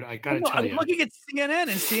prepared, I got to tell you. I'm looking at CNN,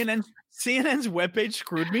 and CNN's webpage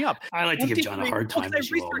screwed me up. I like to give John a hard time. I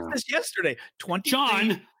researched this yesterday.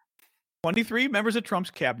 23 members of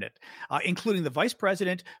Trump's cabinet, including the vice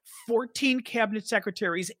president, 14 cabinet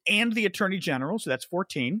secretaries, and the attorney general. So that's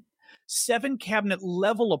 14. 7 cabinet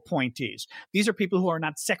level appointees. These are people who are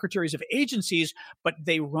not secretaries of agencies, but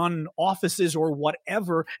they run offices or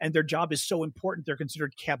whatever, and their job is so important they're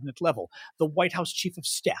considered cabinet level. The White House chief of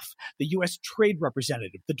staff, the U.S. trade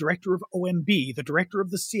representative, the director of OMB, the director of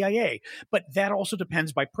the CIA. But that also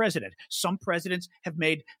depends by president. Some presidents have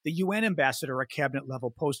made the UN ambassador a cabinet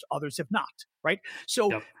level post, others have not. Right.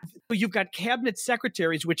 So you've got cabinet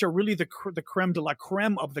secretaries, which are really the creme de la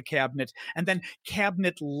creme of the cabinet, and then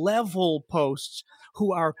cabinet level posts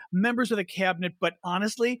who are members of the cabinet. But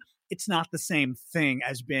honestly, it's not the same thing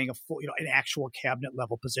as being a full, an actual cabinet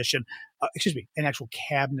level position. An actual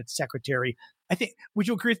cabinet secretary. I think, would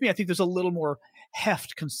you agree with me? I think there's a little more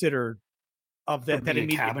heft considered of that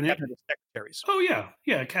immediate cabinet secretaries. Oh, yeah.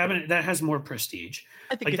 Yeah. Cabinet that has more prestige.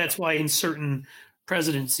 I think that's why in certain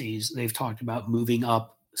presidencies, they've talked about moving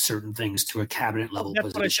up certain things to a cabinet level position.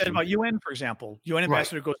 That's what I said about UN, for example. UN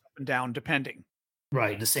ambassador goes up and down depending.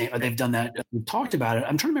 Right. The same. They've done that. We've talked about it.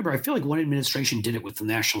 I'm trying to remember. I feel like one administration did it with the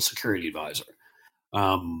National Security Advisor.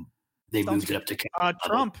 They moved it up to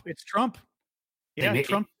Trump. It's Trump. Yeah,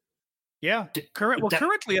 Trump. Yeah.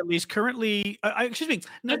 Currently, at least. Excuse me.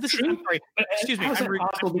 No, this is. I'm sorry. Excuse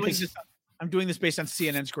me. I'm doing this based on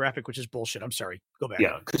CNN's graphic, which is bullshit. I'm sorry. Go back.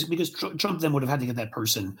 Yeah, because Trump then would have had to get that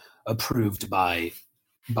person approved by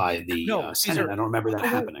the Senate. I don't remember that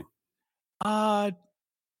happening. I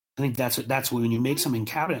think that's when you make something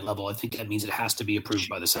cabinet level. I think that means it has to be approved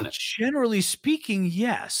by the Senate. Generally speaking,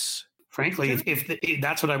 yes. Frankly, if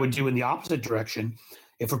that's what I would do in the opposite direction,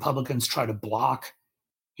 if Republicans try to block,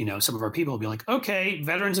 some of our people will be like, okay,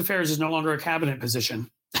 Veterans Affairs is no longer a cabinet position.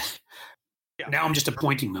 Now I'm just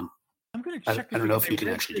appointing them. I'm going to check. I don't know if you can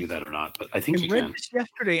actually do that or not, but I think you can. I read this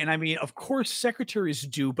yesterday, and I mean, of course, secretaries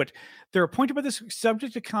do, but they're appointed by this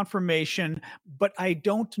subject to confirmation. But I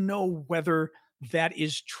don't know whether that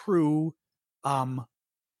is true. In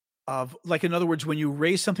other words, when you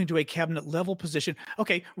raise something to a cabinet level position,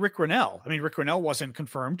 okay, Rick Grenell. I mean, Rick Grenell wasn't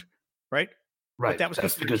confirmed, right? Right. But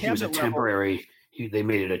that's because he was a temporary. They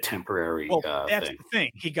made it a temporary that's the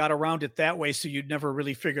thing. He got around it that way, so you'd never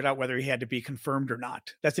really figured out whether he had to be confirmed or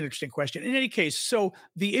not. That's an interesting question. In any case, so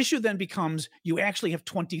the issue then becomes you actually have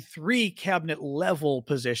 23 cabinet level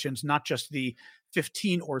positions, not just the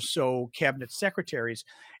 15 or so cabinet secretaries.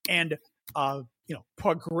 And,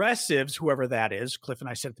 progressives, whoever that is, Cliff and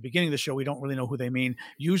I said at the beginning of the show, we don't really know who they mean.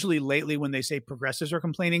 Usually lately when they say progressives are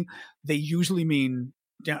complaining, they usually mean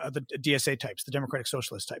the DSA types, the Democratic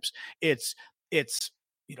Socialist types. It's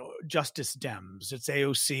Justice Dems. It's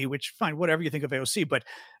AOC, which fine, whatever you think of AOC, but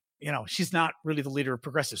she's not really the leader of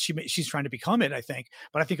progressives. She's trying to become it, I think,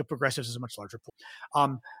 but I think of progressives as a much larger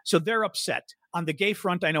pool. So they're upset. On the gay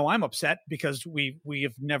front, I know I'm upset because we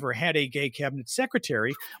have never had a gay cabinet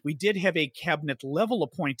secretary. We did have a cabinet level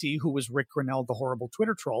appointee who was Rick Grinnell, the horrible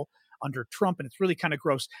Twitter troll under Trump. And it's really kind of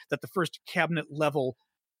gross that the first cabinet level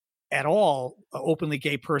at all openly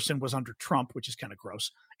gay person was under Trump, which is kind of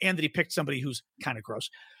gross. And that he picked somebody who's kind of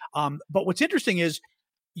gross. But what's interesting is,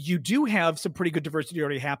 you do have some pretty good diversity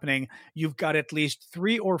already happening. You've got at least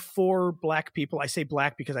 3 or 4 Black people. I say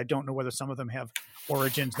Black because I don't know whether some of them have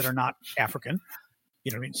origins that are not African.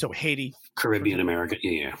 You know what I mean? So Haiti. Caribbean American.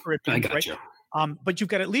 Yeah. Caribbean, I got right? you. But you've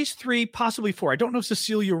got at least 3, possibly 4. I don't know if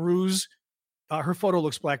Cecilia Ruse, her photo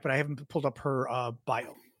looks Black, but I haven't pulled up her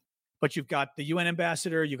bio. But you've got the UN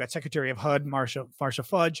ambassador. You've got Secretary of HUD, Marsha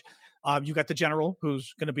Fudge. You've got the general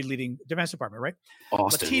who's going to be leading the Defense Department, right?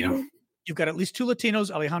 Austin, Latino, You've got at least 2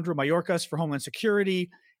 Latinos, Alejandro Mayorkas for Homeland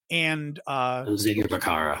Security and Xavier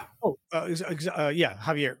Becerra.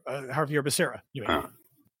 Javier Becerra.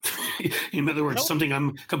 In other words, something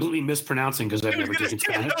I'm completely mispronouncing because I've never taken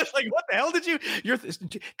Spanish. I was like, what the hell did you?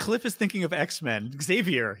 Cliff is thinking of X-Men.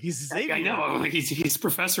 Xavier. He's Xavier. I know. He's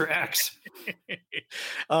Professor X.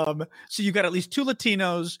 So you've got at least 2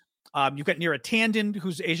 Latinos. You've got Neera Tanden,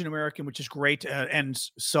 who's Asian American, which is great, and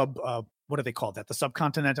what do they call that? The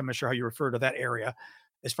subcontinent. I'm not sure how you refer to that area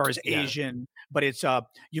as far as Asian, but it's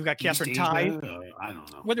you've got Catherine Tai. I don't know.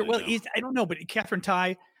 I don't know, but Catherine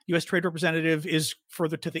Tai, U.S. Trade Representative, is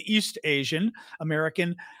further to the East Asian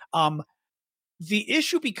American. The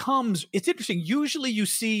issue becomes, it's interesting. Usually you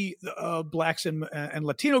see Blacks and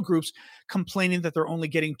Latino groups complaining that they're only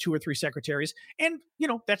getting 2 or 3 secretaries. And,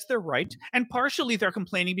 that's their right. And partially they're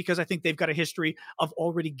complaining because I think they've got a history of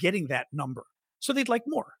already getting that number. So they'd like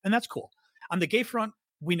more. And that's cool. On the gay front,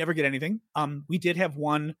 we never get anything. We did have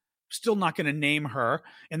one, still not going to name her,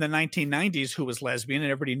 in the 1990s who was lesbian,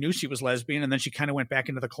 and everybody knew she was lesbian. And then she kind of went back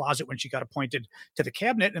into the closet when she got appointed to the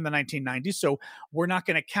cabinet in the 1990s. So we're not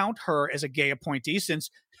going to count her as a gay appointee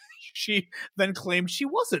since she then claimed she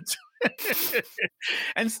wasn't.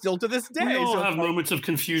 And still to this day. We all have moments of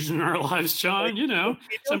confusion in our lives, John.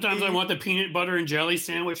 Sometimes I want the peanut butter and jelly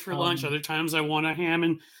sandwich for lunch. Other times I want a ham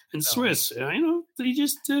and Swiss. They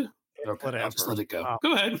just... whatever. Just let it go.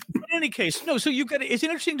 Go ahead. In any case, no. So it's an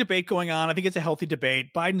interesting debate going on. I think it's a healthy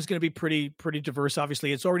debate. Biden's going to be pretty diverse.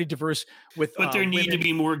 Obviously, it's already diverse with. But there need to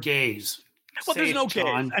be more gays. Well, there's no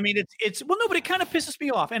gays. I mean, it's no, but it kind of pisses me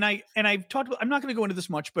off. And I've talked. I'm not going to go into this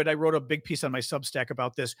much, but I wrote a big piece on my Substack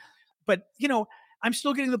about this. But I'm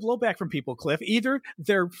still getting the blowback from people, Cliff. Either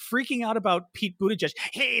they're freaking out about Pete Buttigieg.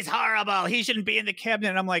 He's horrible. He shouldn't be in the cabinet.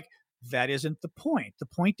 And I'm like, that isn't the point. The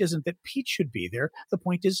point isn't that Pete should be there. The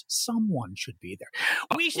point is someone should be there.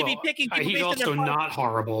 We should be picking people. He's also not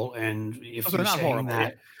horrible. And if you're saying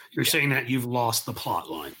that, you're saying that you've lost the plot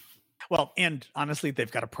line. Well, and honestly,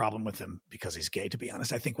 they've got a problem with him because he's gay, to be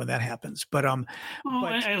honest, I think, when that happens. But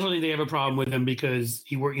actually they have a problem with him because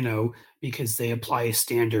because they apply a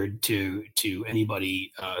standard to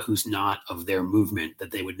anybody who's not of their movement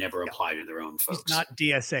that they would never apply to their own folks. He's not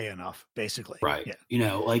DSA enough, basically. Right.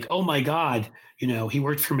 Yeah. Like, oh my God, he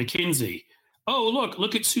worked for McKinsey. Oh,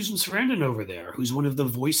 look at Susan Sarandon over there, who's one of the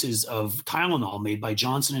voices of Tylenol made by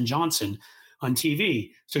Johnson & Johnson on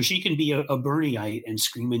TV. So she can be a Bernieite and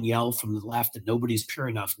scream and yell from the left that nobody's pure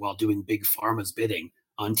enough while doing big pharma's bidding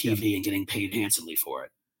on TV and getting paid handsomely for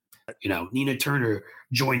it. Nina Turner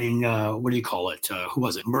joining, what do you call it? Who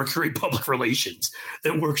was it? Mercury Public Relations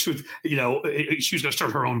that works with, she was going to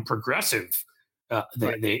start her own progressive end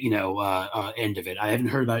of it. I haven't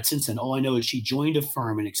heard about it since then. All I know is she joined a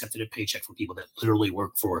firm and accepted a paycheck from people that literally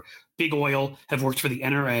work for big oil, have worked for the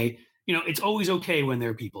NRA. It's always okay when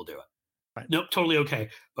their people do it. Right. Nope, totally okay.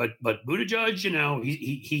 But Buttigieg,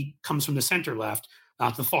 he comes from the center left,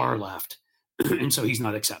 not the far left, and so he's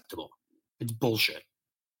not acceptable. It's bullshit.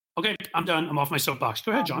 Okay, I'm done. I'm off my soapbox.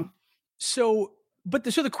 Go ahead, John. So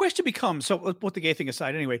the question becomes, so let's put the gay thing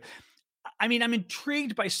aside anyway. I mean, I'm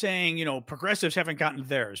intrigued by saying, progressives haven't gotten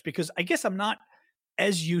theirs because I guess I'm not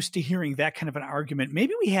as used to hearing that kind of an argument.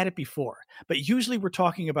 Maybe we had it before, but usually we're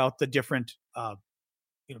talking about the different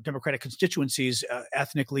Democratic constituencies,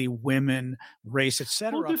 ethnically, women, race,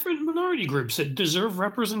 etc. Well, different minority groups that deserve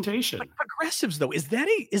representation. But progressives, though, is that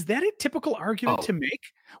a typical argument to make?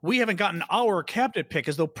 We haven't gotten our cabinet pick,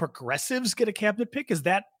 as though progressives get a cabinet pick. Is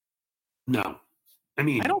that? No, I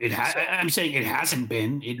mean, I'm saying it hasn't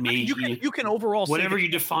been. It may. You can overall whatever you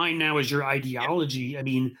define now as your ideology. Yeah. I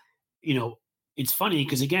mean, it's funny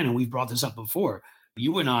because again, and we've brought this up before.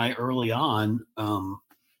 You and I early on.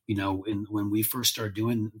 when we first started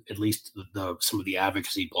doing at least some of the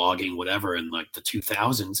advocacy blogging, whatever, in like the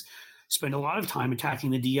 2000s, spent a lot of time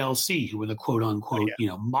attacking the DLC, who were the quote unquote,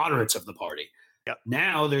 moderates of the party. Yep.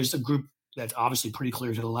 Now there's a group that's obviously pretty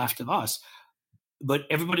clear to the left of us, but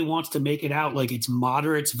everybody wants to make it out like it's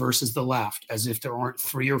moderates versus the left, as if there aren't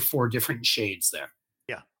 3 or 4 different shades there.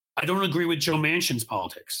 Yeah. I don't agree with Joe Manchin's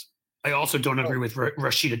politics. I also don't agree with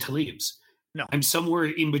Rashida Tlaib's. No. I'm somewhere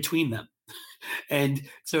in between them. And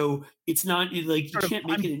so it's not like you can't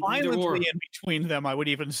make it an either or. In between them, I would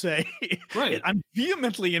even say. Right. I'm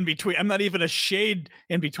vehemently in between. I'm not even a shade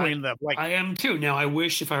in between them. Like, I am too. Now, I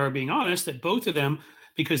wish, if I were being honest, that both of them,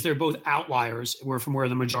 because they're both outliers from where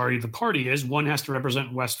the majority of the party is, one has to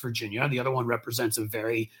represent West Virginia. The other one represents a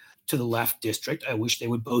very to the left district. I wish they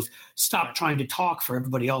would both stop trying to talk for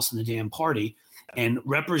everybody else in the damn party and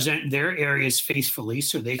represent their areas faithfully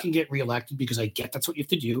so they can get reelected, because I get that's what you have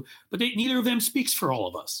to do. But neither of them speaks for all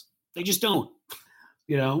of us. They just don't,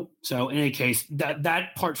 So in any case,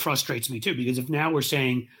 that part frustrates me too, because if now we're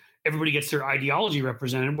saying everybody gets their ideology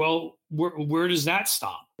represented, well, where does that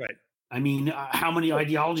stop? Right. I mean, how many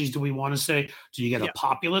ideologies do we want to say? Do you get a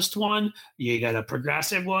populist one? Do you get a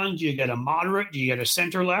progressive one? Do you get a moderate? Do you get a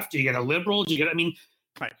center left? Do you get a liberal? Do you get,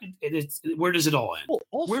 right. Where does it all end? Well,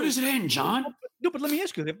 also, where does it end, John? No, but let me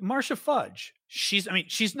ask you, Marcia Fudge, she's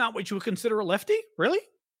not what you would consider a lefty? Really?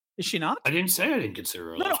 Is she not? I didn't say I didn't consider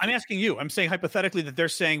her a lefty. No, I'm asking you. I'm saying hypothetically that they're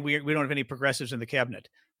saying we don't have any progressives in the cabinet.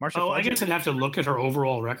 Marcia Fudge, I guess I'd have to look at her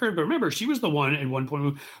overall record. But remember, she was the one at one point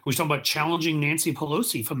who was talking about challenging Nancy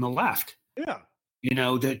Pelosi from the left. Yeah.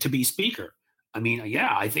 To be speaker. I mean,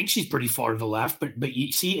 I think she's pretty far to the left. But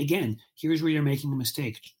you see, again, here's where you're making a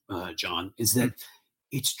mistake, John, is that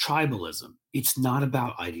it's tribalism. It's not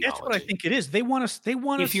about ideology. That's what I think it is. They want us.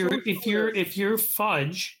 If you're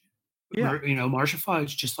Fudge, Marcia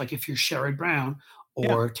Fudge, just like if you're Sherrod Brown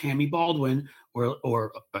or Tammy Baldwin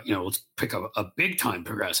or let's pick a big time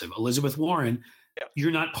progressive, Elizabeth Warren,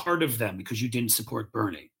 you're not part of them because you didn't support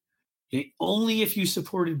Bernie. Only if you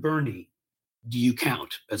supported Bernie do you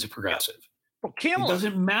count as a progressive. Well, Kamala, it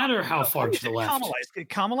doesn't matter how far to the left.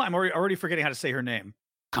 Kamala, I'm already forgetting how to say her name.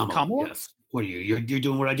 Kamala? Yes. What are you? You're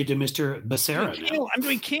doing what I did to Mr. Becerra now. I'm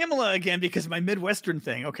doing Kamala again because my Midwestern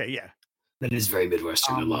thing. Okay, yeah. That is very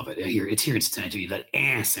Midwestern. I love it. It's here in Cincinnati. That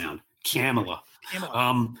sound. Kamala.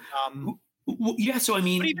 Yeah, so I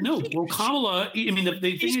mean, no. Well, Kamala. I mean, the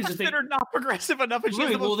thing is, they're not progressive enough. And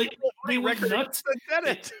right. Well, they went nuts.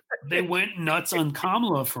 They went nuts on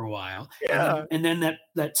Kamala for a while. Yeah, and then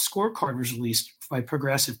that scorecard was released by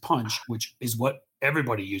Progressive Punch, which is what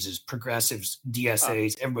everybody uses. Progressives,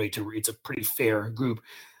 DSAs, everybody. It's a pretty fair group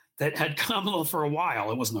that had Kamala for a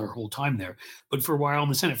while. It wasn't her whole time there, but for a while in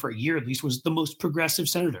the Senate, for a year at least, was the most progressive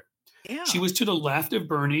senator. Yeah. She was to the left of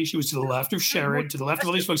Bernie. She was to the left of Sherrod, to the left of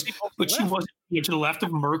all these folks, but she wasn't to the left of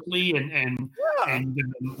Merkley and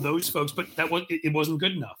those folks. But it wasn't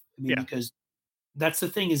good enough. I mean, because that's the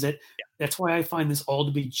thing is that that's why I find this all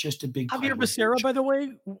to be just a big. Javier Becerra, by the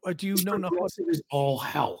way, do you know? Progressive is all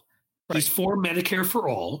hell. Right. He's for Medicare for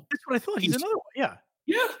all. That's what I thought. He's another one. Yeah.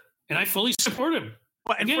 Yeah, and I fully support him.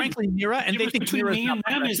 Well, and frankly, Neera, and they think between me and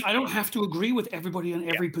them is I don't have to agree with everybody on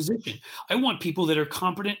every position. I want people that are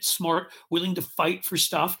competent, smart, willing to fight for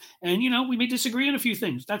stuff. And, we may disagree on a few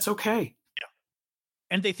things. That's okay. Yeah.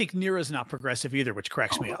 And they think Neera's not progressive either, which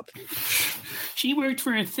cracks me up. She worked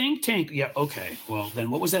for a think tank. Yeah, okay. Well, then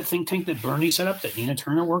what was that think tank that Bernie set up that Nina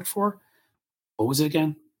Turner worked for? What was it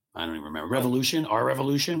again? I don't even remember. Revolution, Our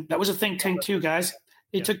Revolution. That was a think tank too, guys.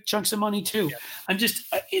 They took chunks of money too. Yeah. I'm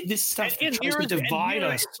just this stuff tries to divide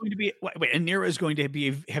us. And Neera is going to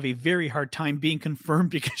have a very hard time being confirmed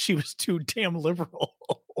because she was too damn liberal.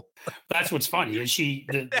 That's what's funny is she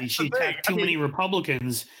attacked too many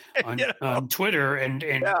Republicans on Twitter and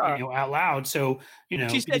out loud. So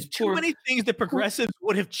she said too many things that progressives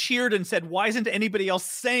would have cheered and said, "Why isn't anybody else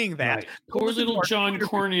saying that?" Right. Poor little John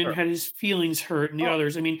Cornyn had his feelings hurt, and the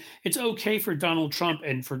others. I mean, it's okay for Donald Trump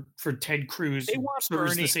and for Ted Cruz. They want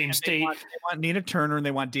Bernie, the same state. They want Nina Turner and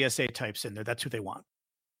they want DSA types in there. That's who they want.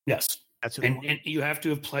 Yes. And you have to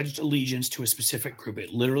have pledged allegiance to a specific group.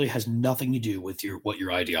 It literally has nothing to do with what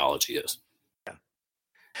your ideology is. Yeah.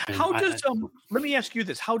 And let me ask you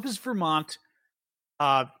this: How does Vermont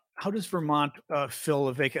fill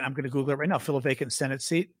a vacant? I'm going to Google it right now. Fill a vacant Senate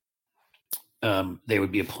seat. They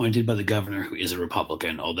would be appointed by the governor, who is a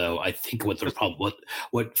Republican. Although I think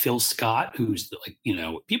what Phil Scott, who's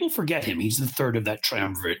people forget him. He's the third of that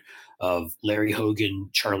triumvirate of Larry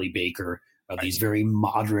Hogan, Charlie Baker. These very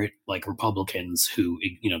moderate, Republicans who,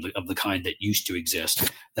 of the kind that used to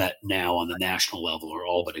exist, that now on the national level are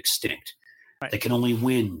all but extinct. Right. They can only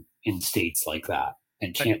win in states like that.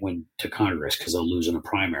 and can't win to Congress because they'll lose in a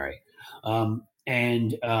primary.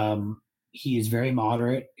 He is very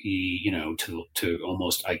moderate. He, to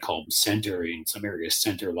almost, I call him center, in some areas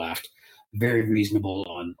center left, very reasonable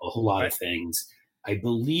on a whole lot of things. I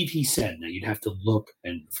believe he said, now you'd have to look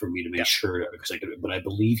and for me to make sure, but I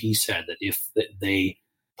believe he said that if they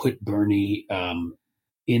put Bernie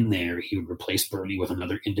in there, he would replace Bernie with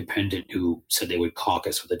another independent who said they would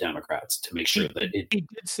caucus with the Democrats to make sure that it. He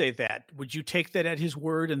did say that. Would you take that at his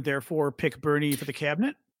word and therefore pick Bernie for the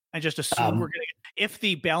cabinet? And just assume we're going to, if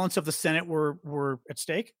the balance of the Senate were at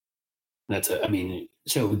stake?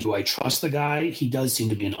 So do I trust the guy? He does seem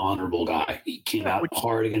to be an honorable guy. He came out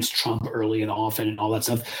hard against Trump early and often and all that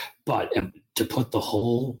stuff. But to put the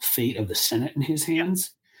whole fate of the Senate in his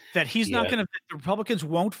hands. That he's not going to, the Republicans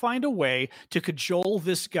won't find a way to cajole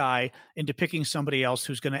this guy into picking somebody else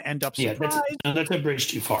who's going to end up surprised. That's a bridge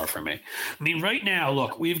too far for me. I mean, right now,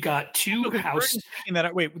 look, we've got two House.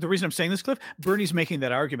 The reason I'm saying this, Cliff, Bernie's making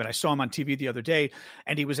that argument. I saw him on TV the other day,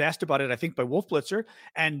 and he was asked about it, I think, by Wolf Blitzer,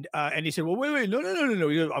 and he said, well, wait,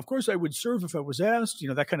 no. Of course I would serve if I was asked,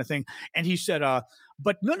 that kind of thing. And he said,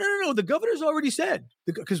 but no. The governor's already said,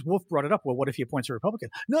 because Wolf brought it up. Well, what if he appoints a Republican?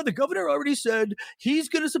 No, the governor already said he's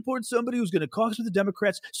going to support somebody who's going to caucus with the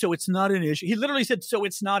Democrats. So it's not an issue. He literally said, so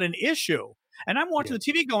it's not an issue. And I'm watching the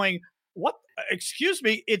TV going, what? Excuse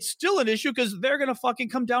me. It's still an issue because they're going to fucking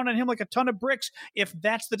come down on him like a ton of bricks if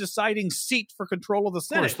that's the deciding seat for control of the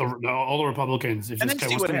Senate. Of course, all the Republicans. If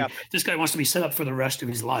this guy wants to be set up for the rest of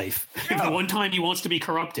his life. Yeah. If the one time he wants to be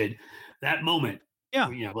corrupted, that moment. Yeah.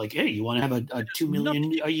 Hey, you want to have a $2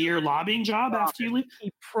 million a year lobbying job after you leave? He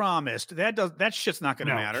promised. That shit's not going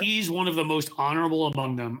to matter. He's one of the most honorable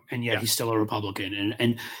among them, and yet he's still a Republican.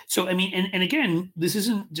 And so, I mean, and again, this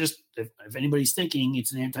isn't just, if anybody's thinking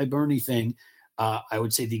it's an anti-Bernie thing, I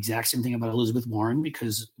would say the exact same thing about Elizabeth Warren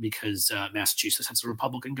because Massachusetts has a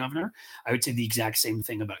Republican governor. I would say the exact same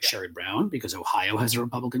thing about Sherrod Brown because Ohio has a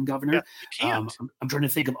Republican governor. I'm trying to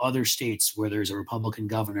think of other states where there's a Republican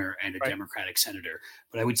governor and a Democratic senator.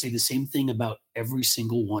 But I would say the same thing about every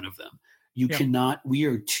single one of them. You cannot,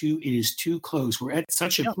 it is too close. We're at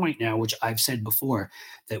such a point now, which I've said before,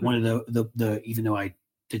 that one of the even though I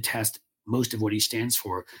detest most of what he stands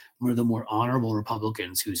for, one of the more honorable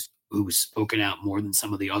Republicans who's spoken out more than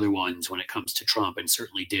some of the other ones when it comes to Trump, and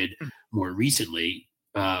certainly did more recently,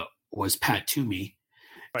 was Pat Toomey.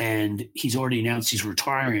 Right. And he's already announced he's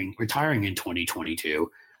retiring in 2022.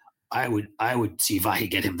 I would see if I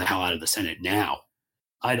could get him the hell out of the Senate now.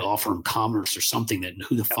 I'd offer him commerce or something that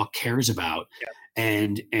who the fuck cares about,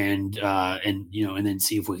 and then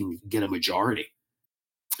see if we can get a majority,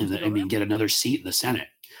 and get another seat in the Senate.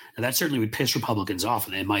 And that certainly would piss Republicans off,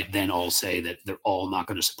 and they might then all say that they're all not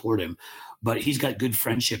going to support him. But he's got good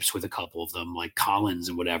friendships with a couple of them, like Collins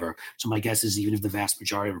and whatever. So my guess is even if the vast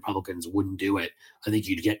majority of Republicans wouldn't do it, I think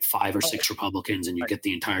you'd get 5 or 6 Republicans, and you'd get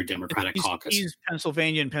the entire Democratic caucus. He's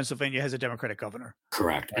Pennsylvania, and Pennsylvania has a Democratic governor.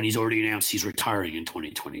 Correct. And he's already announced he's retiring in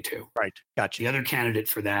 2022. Right. Gotcha. The other candidate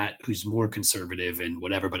for that, who's more conservative and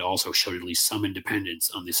whatever, but also showed at least some independence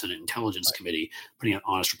on the Senate Intelligence Committee, putting out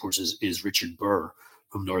honest reports, is Richard Burr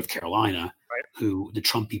from North Carolina, who the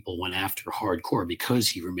Trump people went after hardcore because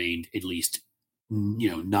he remained at least,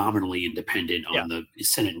 nominally independent on the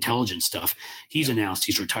Senate intelligence stuff. He's announced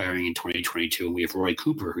he's retiring in 2022, and we have Roy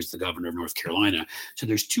Cooper, who's the governor of North Carolina. So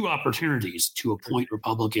there's 2 opportunities to appoint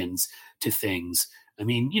Republicans to things. I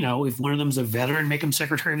mean, if one of them's a veteran, make him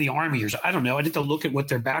Secretary of the Army, or I don't know. I'd have to look at what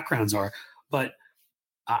their backgrounds are, but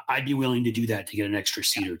I'd be willing to do that to get an extra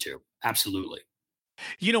seat or 2. Absolutely.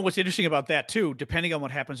 What's interesting about that too, depending on what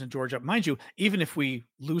happens in Georgia, mind you, even if we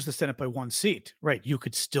lose the Senate by 1 seat, right, you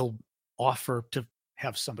could still offer to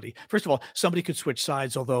have somebody. First of all, somebody could switch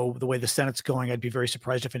sides, although the way the Senate's going, I'd be very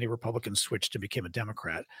surprised if any Republicans switched and became a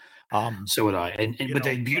Democrat. So would I. But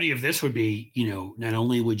the beauty of this would be, not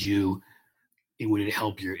only would it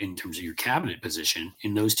help in terms of your cabinet position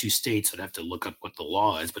in those 2 states. I'd have to look up what the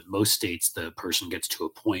law is, but most states, the person gets to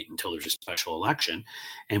appoint until there's a special election,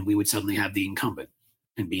 and we would suddenly have the incumbent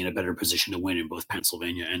and be in a better position to win in both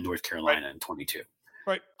Pennsylvania and North Carolina in 22.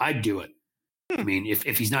 Right. I'd do it. I mean, if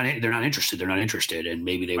he's not, they're not interested, and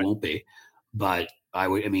maybe they won't be, but I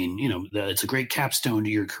would, it's a great capstone to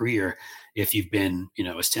your career if you've been,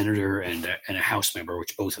 a senator and a House member,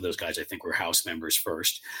 which both of those guys, I think, were House members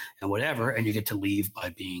first and whatever, and you get to leave by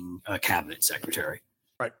being a cabinet secretary.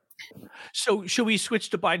 Right. So should we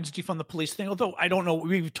switch to Biden's defund the police thing? Although I don't know,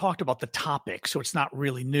 we've talked about the topic, so it's not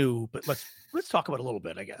really new, but let's talk about it a little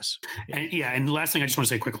bit, I guess. And the last thing I just want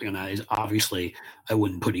to say quickly on that is obviously I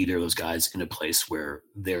wouldn't put either of those guys in a place where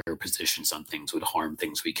their positions on things would harm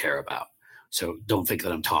things we care about. So don't think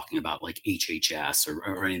that I'm talking about like HHS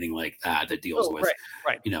or anything like that deals with,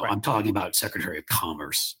 right. I'm talking about Secretary of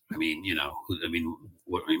Commerce. I mean,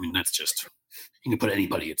 that's just, you can put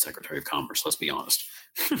anybody at Secretary of Commerce. Let's be honest.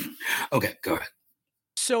 Okay, go ahead.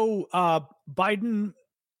 So Biden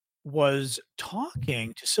was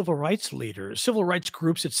talking to civil rights leaders, civil rights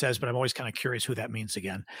groups, it says, but I'm always kind of curious who that means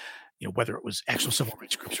again. Whether it was actual civil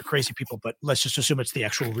rights groups or crazy people, but let's just assume it's the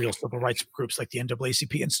actual real civil rights groups like the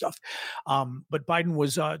NAACP and stuff. But Biden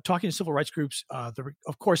was talking to civil rights groups,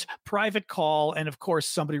 of course, private call. And of course,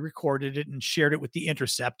 somebody recorded it and shared it with The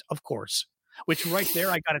Intercept, of course, which right there,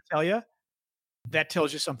 I got to tell you, that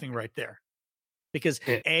tells you something right there. Because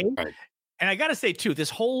and I got to say too, this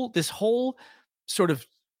whole sort of,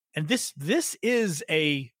 and this is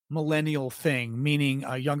a millennial thing, meaning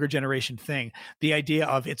a younger generation thing. The idea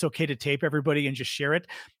of it's okay to tape everybody and just share it.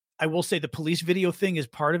 I will say the police video thing is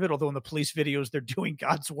part of it, although in the police videos, they're doing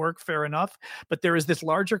God's work, fair enough. But there is this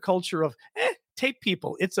larger culture of tape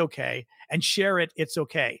people, it's okay, and share it, it's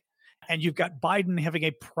okay. And you've got Biden having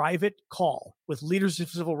a private call with leaders of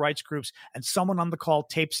civil rights groups, and someone on the call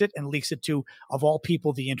tapes it and leaks it to, of all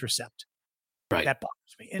people, The Intercept. Right. That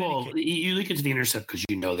bothers me. Well, you leak it to The Intercept because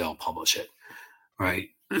they'll publish it, right?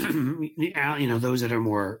 Those that are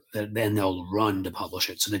more, then they'll run to publish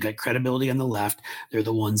it. So they've got credibility on the left. They're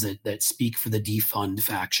the ones that speak for the defund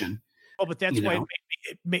faction. Oh, but that's why.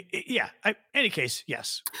 Any case,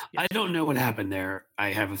 yes. I don't know what happened there.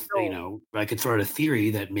 I have I could throw out a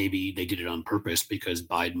theory that maybe they did it on purpose because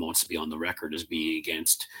Biden wants to be on the record as being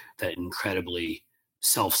against that incredibly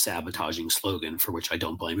self-sabotaging slogan, for which I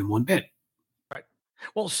don't blame him one bit. Right.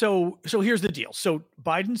 Well, so here's the deal. So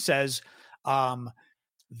Biden says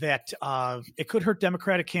that it could hurt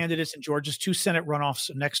Democratic candidates in Georgia's 2 Senate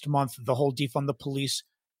runoffs next month, the whole defund the police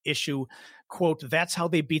issue. Quote, that's how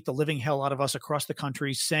they beat the living hell out of us across the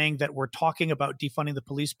country, saying that we're talking about defunding the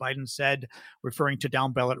police, Biden said, referring to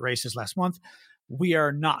down ballot races last month. We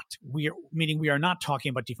are not talking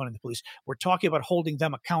about defunding the police. We're talking about holding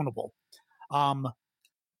them accountable.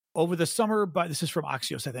 Over the summer, but this is from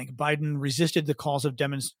Axios, I think, Biden resisted the calls of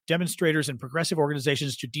demonstrators and progressive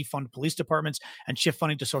organizations to defund police departments and shift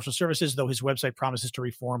funding to social services, though his website promises to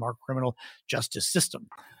reform our criminal justice system.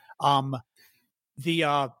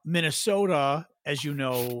 The Minnesota, as you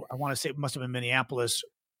know, I want to say it must have been Minneapolis,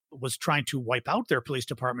 was trying to wipe out their police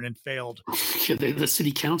department and failed. Yeah, the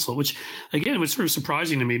city council, which again was sort of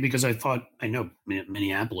surprising to me because I know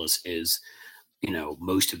Minneapolis is,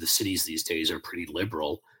 most of the cities these days are pretty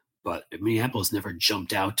liberal. But Minneapolis never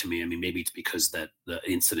jumped out to me. I mean, maybe it's because that the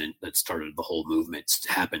incident that started the whole movement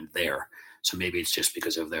happened there. So maybe it's just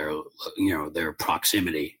because of their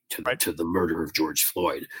proximity to the murder of George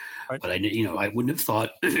Floyd. Right. But I wouldn't have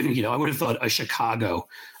thought, I would have thought a Chicago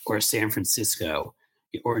or a San Francisco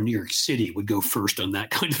or New York City would go first on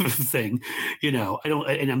that kind of a thing.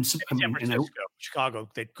 Chicago,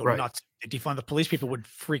 they'd go nuts. They defund the police, people would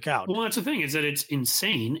freak out. Well, that's the thing, is that it's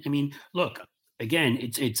insane. I mean, look, again,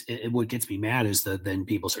 it's what gets me mad is that then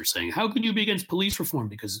people start saying, "How can you be against police reform?"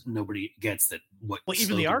 Because nobody gets that.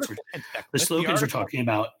 Even the article, the slogans are talking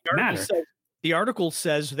about matter. The article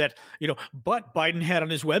says that but Biden had on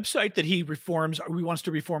his website that he wants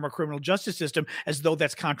to reform our criminal justice system, as though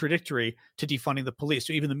that's contradictory to defunding the police.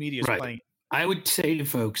 So even the media is playing. I would say to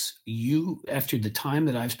folks, after the time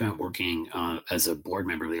that I've spent working as a board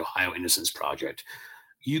member of the Ohio Innocence Project,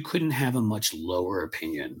 you couldn't have a much lower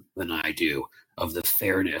opinion than I do of the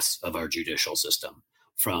fairness of our judicial system,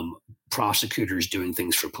 from prosecutors doing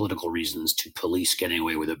things for political reasons to police getting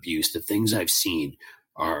away with abuse. The things I've seen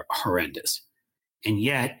are horrendous. And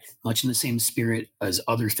yet, much in the same spirit as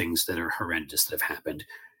other things that are horrendous that have happened,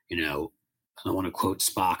 I don't want to quote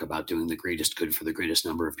Spock about doing the greatest good for the greatest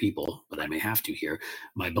number of people, but I may have to here.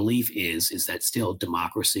 My belief is that still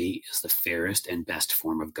democracy is the fairest and best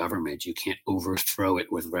form of government. You can't overthrow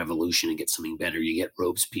it with revolution and get something better. You get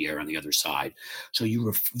Robespierre on the other side. So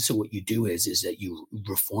what you do is that you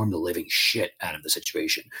reform the living shit out of the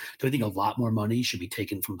situation. Do I think a lot more money should be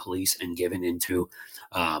taken from police and given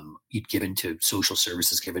to social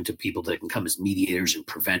services, given to people that can come as mediators and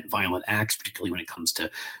prevent violent acts, particularly when it comes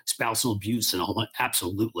to spousal abuse and all that?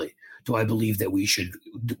 Absolutely. Do I believe that we should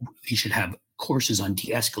have courses on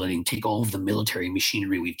de-escalating, take all of the military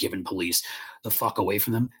machinery we've given police the fuck away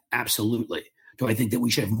from them? Absolutely. Do I think that we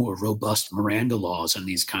should have more robust Miranda laws on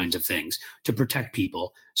these kinds of things to protect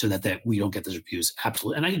people so that we don't get this abuse?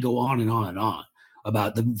 Absolutely. And I could go on and on and on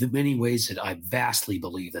about the many ways that I vastly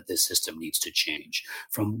believe that this system needs to change,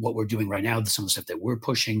 from what we're doing right now to some of the stuff that we're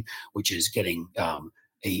pushing, which is getting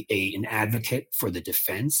an advocate for the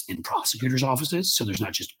defense in prosecutors' offices. So there's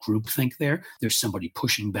not just groupthink there. There's somebody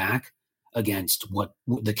pushing back against what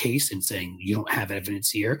the case and saying you don't have evidence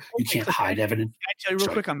here, you can't hide evidence. Can I tell you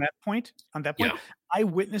real quick on that point? Yeah. I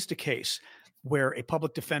witnessed a case where a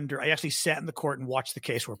public defender, I actually sat in the court and watched the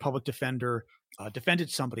case where a public defender defended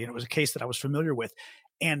somebody, and it was a case that I was familiar with.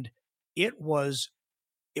 And it was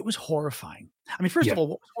horrifying. I mean, first of all,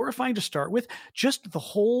 what was horrifying to start with, just the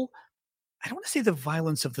whole, I don't want to say the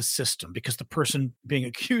violence of the system, because the person being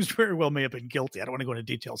accused very well may have been guilty. I don't want to go into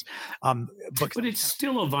details. But it's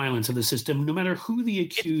still a violence of the system, no matter who the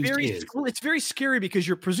accused is. Well, it's very scary because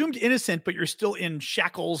you're presumed innocent, but you're still in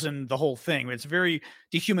shackles and the whole thing. It's very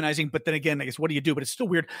dehumanizing. But then again, I guess, what do you do? But it's still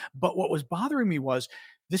weird. But what was bothering me was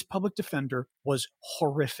this public defender was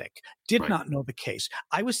horrific, did not know the case.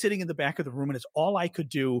 I was sitting in the back of the room, and it's all I could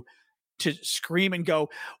do to scream and go,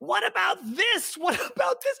 what about this? What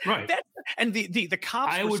about this? Right. And the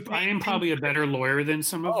cops. I am probably a better lawyer than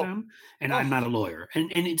some of them, and I'm not a lawyer.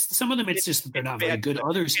 And it's some of them, it's just they're not very good.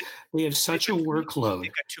 Others, they have such a workload.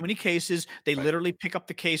 They've got too many cases. They literally pick up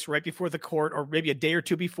the case right before the court, or maybe a day or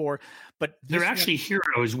two before. But they're actually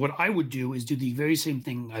heroes. What I would do is do the very same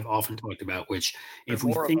thing I've often talked about, which if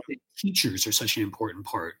we think that teachers are such an important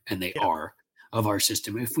part, and they are, of our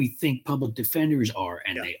system, if we think public defenders are,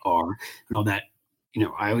 and they are, and all that,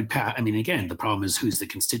 I would pass. I mean, again, the problem is who's the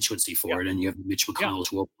constituency for it, and you have Mitch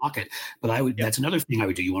McConnell's will pocket. But that's another thing I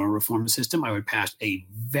would do. You want to reform the system? I would pass a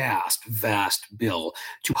vast, vast bill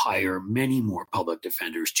to hire many more public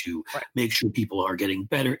defenders to make sure people are getting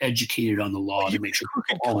better educated on the law, to make sure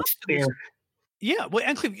people are all fair. Yeah, well,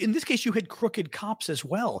 actually, in this case, you had crooked cops as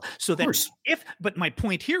well. So that but my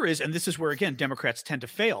point here is, and this is where, again, Democrats tend to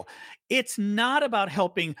fail, it's not about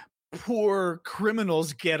helping poor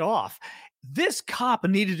criminals get off. This cop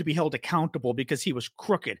needed to be held accountable because he was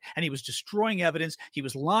crooked and he was destroying evidence. He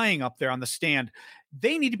was lying up there on the stand.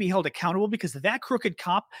 They need to be held accountable because that crooked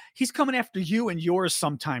cop, he's coming after you and yours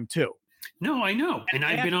sometime too. No, I know. And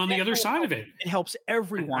I've been on the other side of it. It helps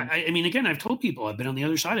everyone. I mean, again, I've told people I've been on the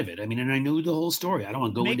other side of it. I mean, and I know the whole story. I don't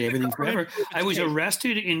want to go into everything forever. I was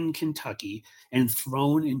arrested in Kentucky and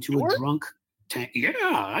thrown into a drunk tank. Yeah.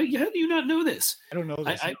 How do you not know this? I don't know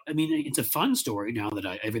this. I mean, it's a fun story now that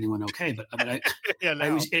everything went okay. But I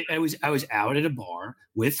was out at a bar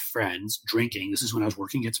with friends drinking. This is when I was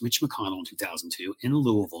working at Mitch McConnell in 2002 in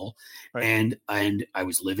Louisville. And I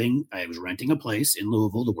was renting a place in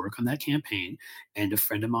Louisville to work on that campaign. And a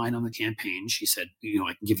friend of mine on the campaign, she said,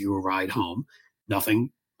 I can give you a ride home.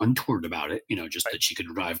 Nothing untoward about it, just that she could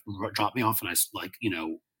drop me off. And I was like,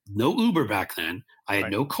 no Uber back then. I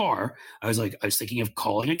had no car. I was thinking of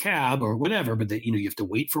calling a cab or whatever, but that, you have to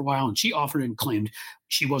wait for a while. And she offered and claimed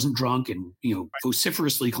she wasn't drunk and,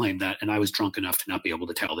 vociferously claimed that. And I was drunk enough to not be able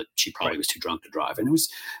to tell that she probably was too drunk to drive. And it was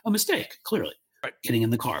a mistake, clearly, getting in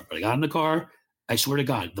the car. But I got in the car. I swear to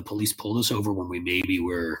God, the police pulled us over when we maybe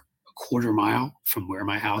were a quarter mile from where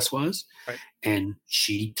my house was. And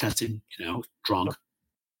she tested, drunk,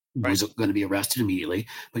 was going to be arrested immediately.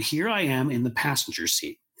 But here I am in the passenger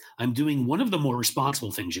seat. I'm doing one of the more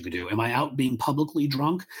responsible things you could do. Am I out being publicly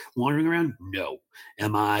drunk, wandering around? No.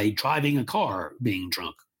 Am I driving a car being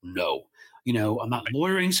drunk? No. I'm not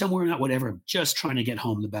loitering somewhere, not whatever. I'm just trying to get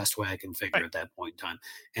home the best way I can figure at that point in time.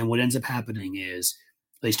 And what ends up happening is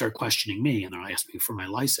they start questioning me, and they ask me for my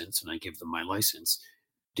license, and I give them my license.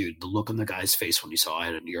 Dude, the look on the guy's face when he saw I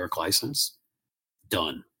had a New York license,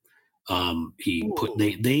 done.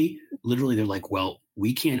 They literally, they're like, well,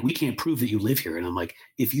 we can't prove that you live here. And I'm like,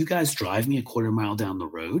 if you guys drive me a quarter mile down the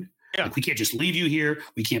road, we can't just leave you here.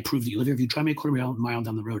 We can't prove that you live here. If you drive me a quarter mile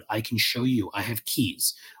down the road, I can show you. I have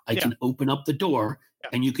keys. I can open up the door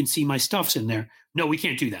and you can see my stuff's in there. No, we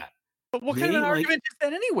can't do that. But what kind of an argument is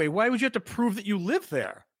that anyway? Why would you have to prove that you live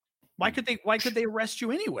there? Why could they arrest you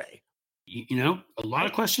anyway? A lot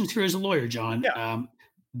of questions here as a lawyer, John.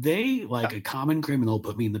 They, like a common criminal,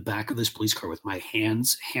 put me in the back of this police car with my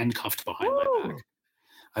hands handcuffed behind my back.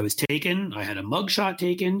 I was taken. I had a mugshot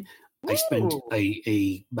taken. I spent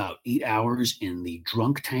about 8 hours in the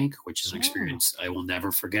drunk tank, which is an experience I will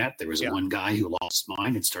never forget. There was one guy who lost his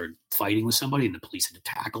mind and started fighting with somebody, and the police had to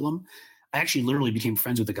tackle him. I actually literally became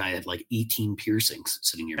friends with a guy that had like 18 piercings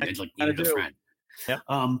sitting here. I'd like needed a friend.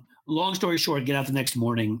 Long story short, get out the next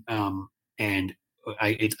morning, and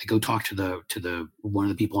I go talk to the one of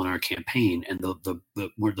the people in our campaign, and the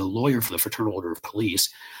lawyer for the Fraternal Order of Police,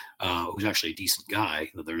 who's actually a decent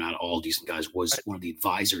guy. They're not all decent guys. Was one of the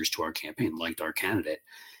advisors to our campaign, liked our candidate,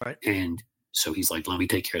 and so he's like, "Let me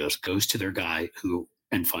take care of this." Goes to their guy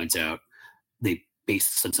and finds out they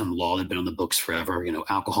based on some law that had been on the books forever.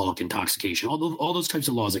 Alcoholic intoxication, all those types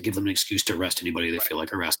of laws that give them an excuse to arrest anybody they feel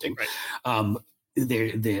like arresting.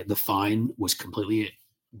 The fine was completely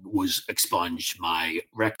was expunged. My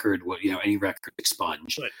record, any record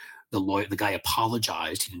expunged. Good. The guy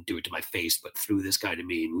apologized. He didn't do it to my face, but threw this guy to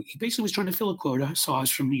me. And he basically was trying to fill a quota. Saw I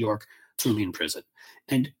was from New York, threw me in prison.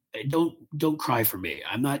 And don't cry for me.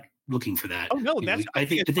 I'm not looking for that. Oh no, I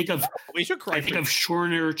think of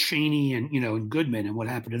Schwerner, Cheney, and Goodman, and what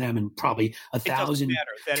happened to them, and probably 1,000,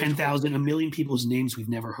 10,000, a million people's names we've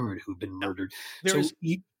never heard who've been murdered.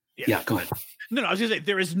 Yeah, go ahead. No, I was going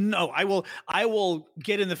to say I will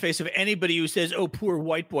get in the face of anybody who says, "Oh, poor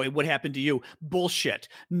white boy, what happened to you?" Bullshit.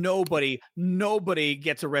 Nobody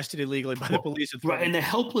gets arrested illegally by the police. Right, and the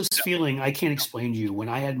helpless feeling I can't explain to you. When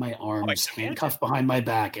I had my arms handcuffed behind my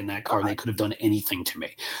back in that car, they could have done anything to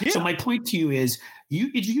me. Yeah. So my point to you is,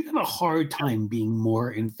 you have a hard time being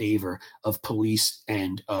more in favor of police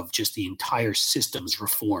and of just the entire system's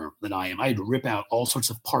reform than I am. I'd rip out all sorts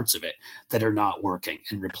of parts of it that are not working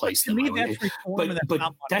and replace them. But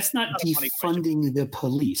that's not defunding the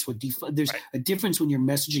police. There's a difference when you're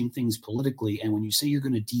messaging things politically and when you say you're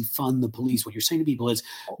going to defund the police. What you're saying to people is,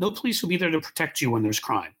 no police will be there to protect you when there's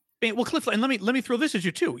crime. Well, Cliff, and let me throw this at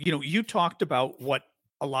you too. You talked about what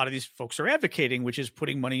a lot of these folks are advocating, which is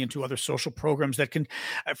putting money into other social programs that can,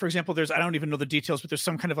 for example, I don't even know the details, but there's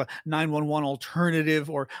some kind of a 911 alternative,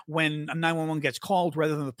 or when a 911 gets called,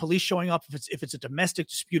 rather than the police showing up, if it's a domestic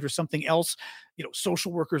dispute or something else,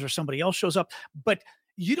 social workers or somebody else shows up. But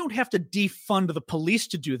you don't have to defund the police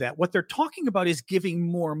to do that. What they're talking about is giving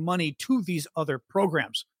more money to these other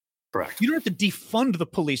programs. Correct. You don't have to defund the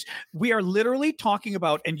police. We are literally talking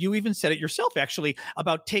about, and you even said it yourself, actually,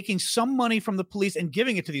 about taking some money from the police and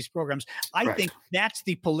giving it to these programs. I think that's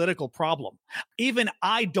the political problem. Even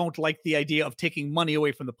I don't like the idea of taking money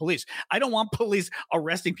away from the police. I don't want police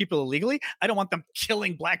arresting people illegally. I don't want them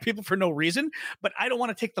killing black people for no reason. But I don't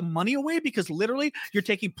want to take the money away because literally you're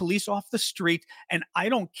taking police off the street, and I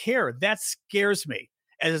don't care. That scares me.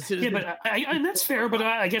 But and that's fair. But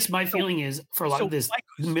I guess my feeling is, for a lot of this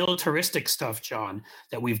militaristic stuff, John,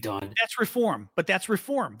 that we've done, that's reform. But that's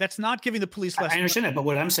reform. That's not giving the police less. I understand that, but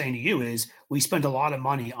what I'm saying to you is, we spend a lot of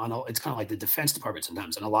money on. It's kind of like the Defense Department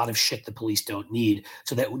sometimes, and a lot of shit the police don't need,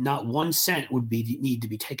 so that not 1 cent would need to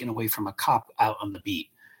be taken away from a cop out on the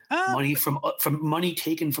beat. Money from money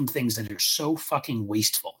taken from things that are so fucking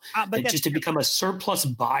wasteful, but just to become a surplus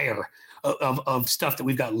buyer of stuff that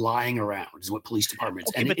we've got lying around is what police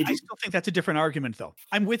departments. Okay, but I still think that's a different argument, though.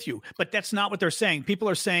 I'm with you, but that's not what they're saying. People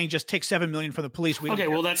are saying just take $7 million from the police.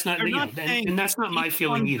 Well, that's not me, and that's not my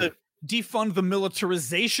feeling either. Defund the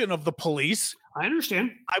militarization of the police. I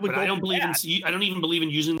understand. I don't believe I don't even believe in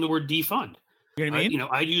using the word defund. You know what I mean?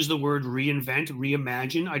 I'd use the word reinvent,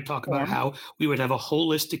 reimagine. I'd talk about how we would have a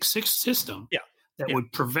holistic system that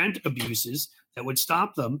would prevent abuses, that would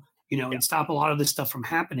stop them, and stop a lot of this stuff from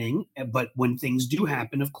happening. But when things do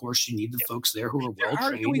happen, of course, you need the folks there who are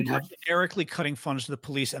well-trained. And have generically cutting funds to the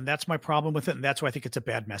police, and that's my problem with it, and that's why I think it's a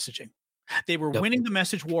bad messaging. They were winning the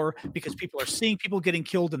message war because people are seeing people getting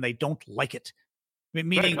killed, and they don't like it. And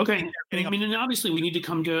obviously we need to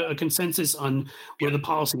come to a consensus on where the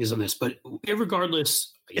policy is on this. But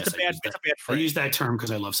irregardless, it's a bad phrase. I use that term because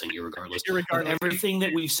I love saying irregardless. Everything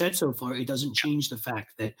that we've said so far, it doesn't change the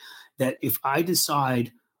fact that if I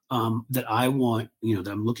decide that I want, that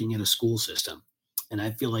I'm looking at a school system, and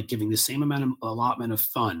I feel like giving the same amount of allotment of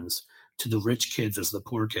funds to the rich kids as the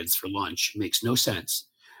poor kids for lunch makes no sense,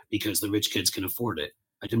 because the rich kids can afford it.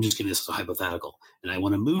 I'm just giving this as a hypothetical, and I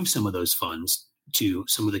want to move some of those funds to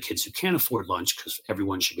some of the kids who can't afford lunch, because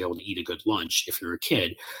everyone should be able to eat a good lunch if you're a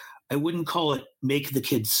kid. I wouldn't call it make the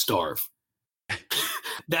kids starve.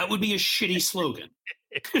 That would be a shitty slogan.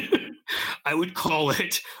 I would call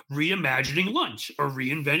it reimagining lunch, or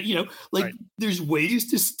reinvent, there's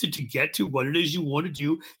ways to get to what it is you want to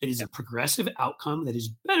do that is a progressive outcome that is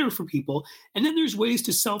better for people. And then there's ways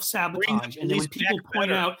to self-sabotage. And then when people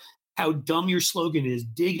point out how dumb your slogan is,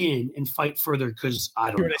 dig in and fight further, because I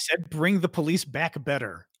don't know. I said, bring the police back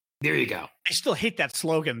better. There you go. I still hate that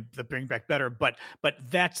slogan, the bring back better, but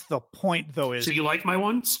that's the point, though. Is so you like my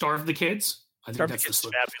one? Starve the kids? I think that's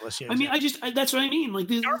fabulous. Yeah, I mean, that's what I mean. Like,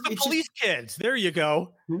 starve the police kids. There you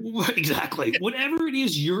go. Exactly. Whatever it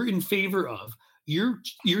is you're in favor of, your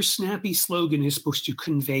snappy slogan is supposed to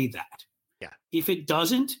convey that. Yeah. If it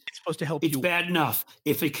doesn't, it's supposed to help you. It's bad enough.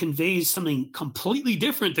 If it conveys something completely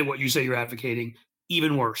different than what you say you're advocating,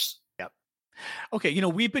 even worse. Yep. Okay,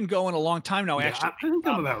 we've been going a long time now. Actually, I think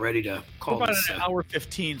I'm about ready to call about this. An hour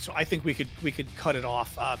 15, so I think we could cut it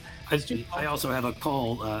off. I also have a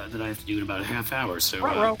call that I have to do in about a half hour,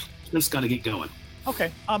 so just got to get going.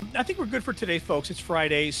 Okay. I think we're good for today, folks. It's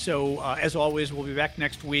Friday. So, as always, we'll be back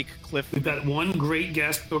next week. Cliff. We've got one great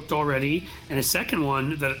guest booked already, and a second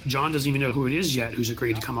one that John doesn't even know who it is yet, who's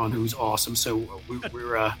agreed to come on, who's awesome. So we're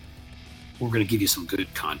going to give you some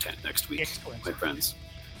good content next week, excellent, my friends.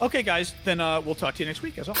 Okay, guys. Then we'll talk to you next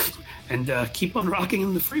week, as always. And keep on rocking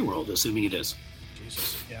in the free world, assuming it is.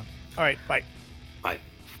 Jesus. Yeah. All right. Bye. Bye.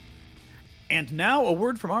 And now a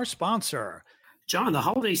word from our sponsor. John, the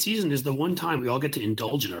holiday season is the one time we all get to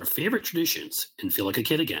indulge in our favorite traditions and feel like a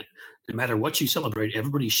kid again. No matter what you celebrate,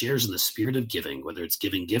 everybody shares in the spirit of giving, whether it's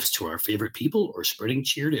giving gifts to our favorite people or spreading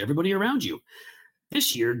cheer to everybody around you.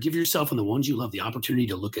 This year, give yourself and the ones you love the opportunity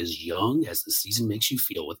to look as young as the season makes you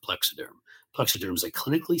feel with Plexiderm. Plexiderm is a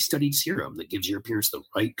clinically studied serum that gives your appearance the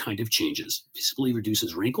right kind of changes, visibly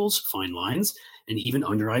reduces wrinkles, fine lines, and even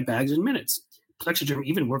under-eye bags in minutes. Plexiderm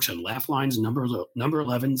even works on laugh lines, number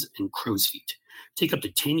 11s, and crow's feet. Take up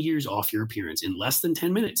to 10 years off your appearance in less than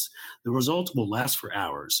 10 minutes. The result will last for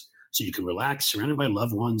hours, so you can relax, surrounded by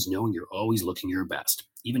loved ones, knowing you're always looking your best.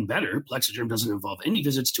 Even better, Plexiderm doesn't involve any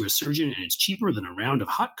visits to a surgeon, and it's cheaper than a round of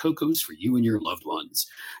hot cocos for you and your loved ones.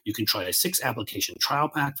 You can try a 6-application trial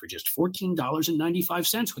pack for just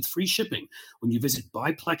 $14.95 with free shipping when you visit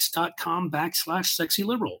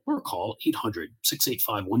buyplex.com/sexyliberal or call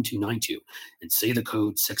 800-685-1292 and say the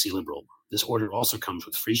code SEXYLIBERAL. This order also comes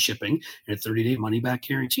with free shipping and a 30-day money-back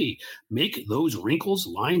guarantee. Make those wrinkles,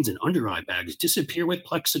 lines, and under-eye bags disappear with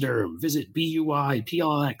Plexiderm. Visit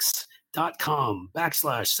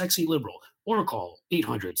BUIPLX.com/sexyliberal or call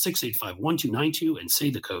 800-685-1292 and say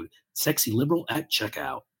the code SEXYLIBERAL at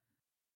checkout.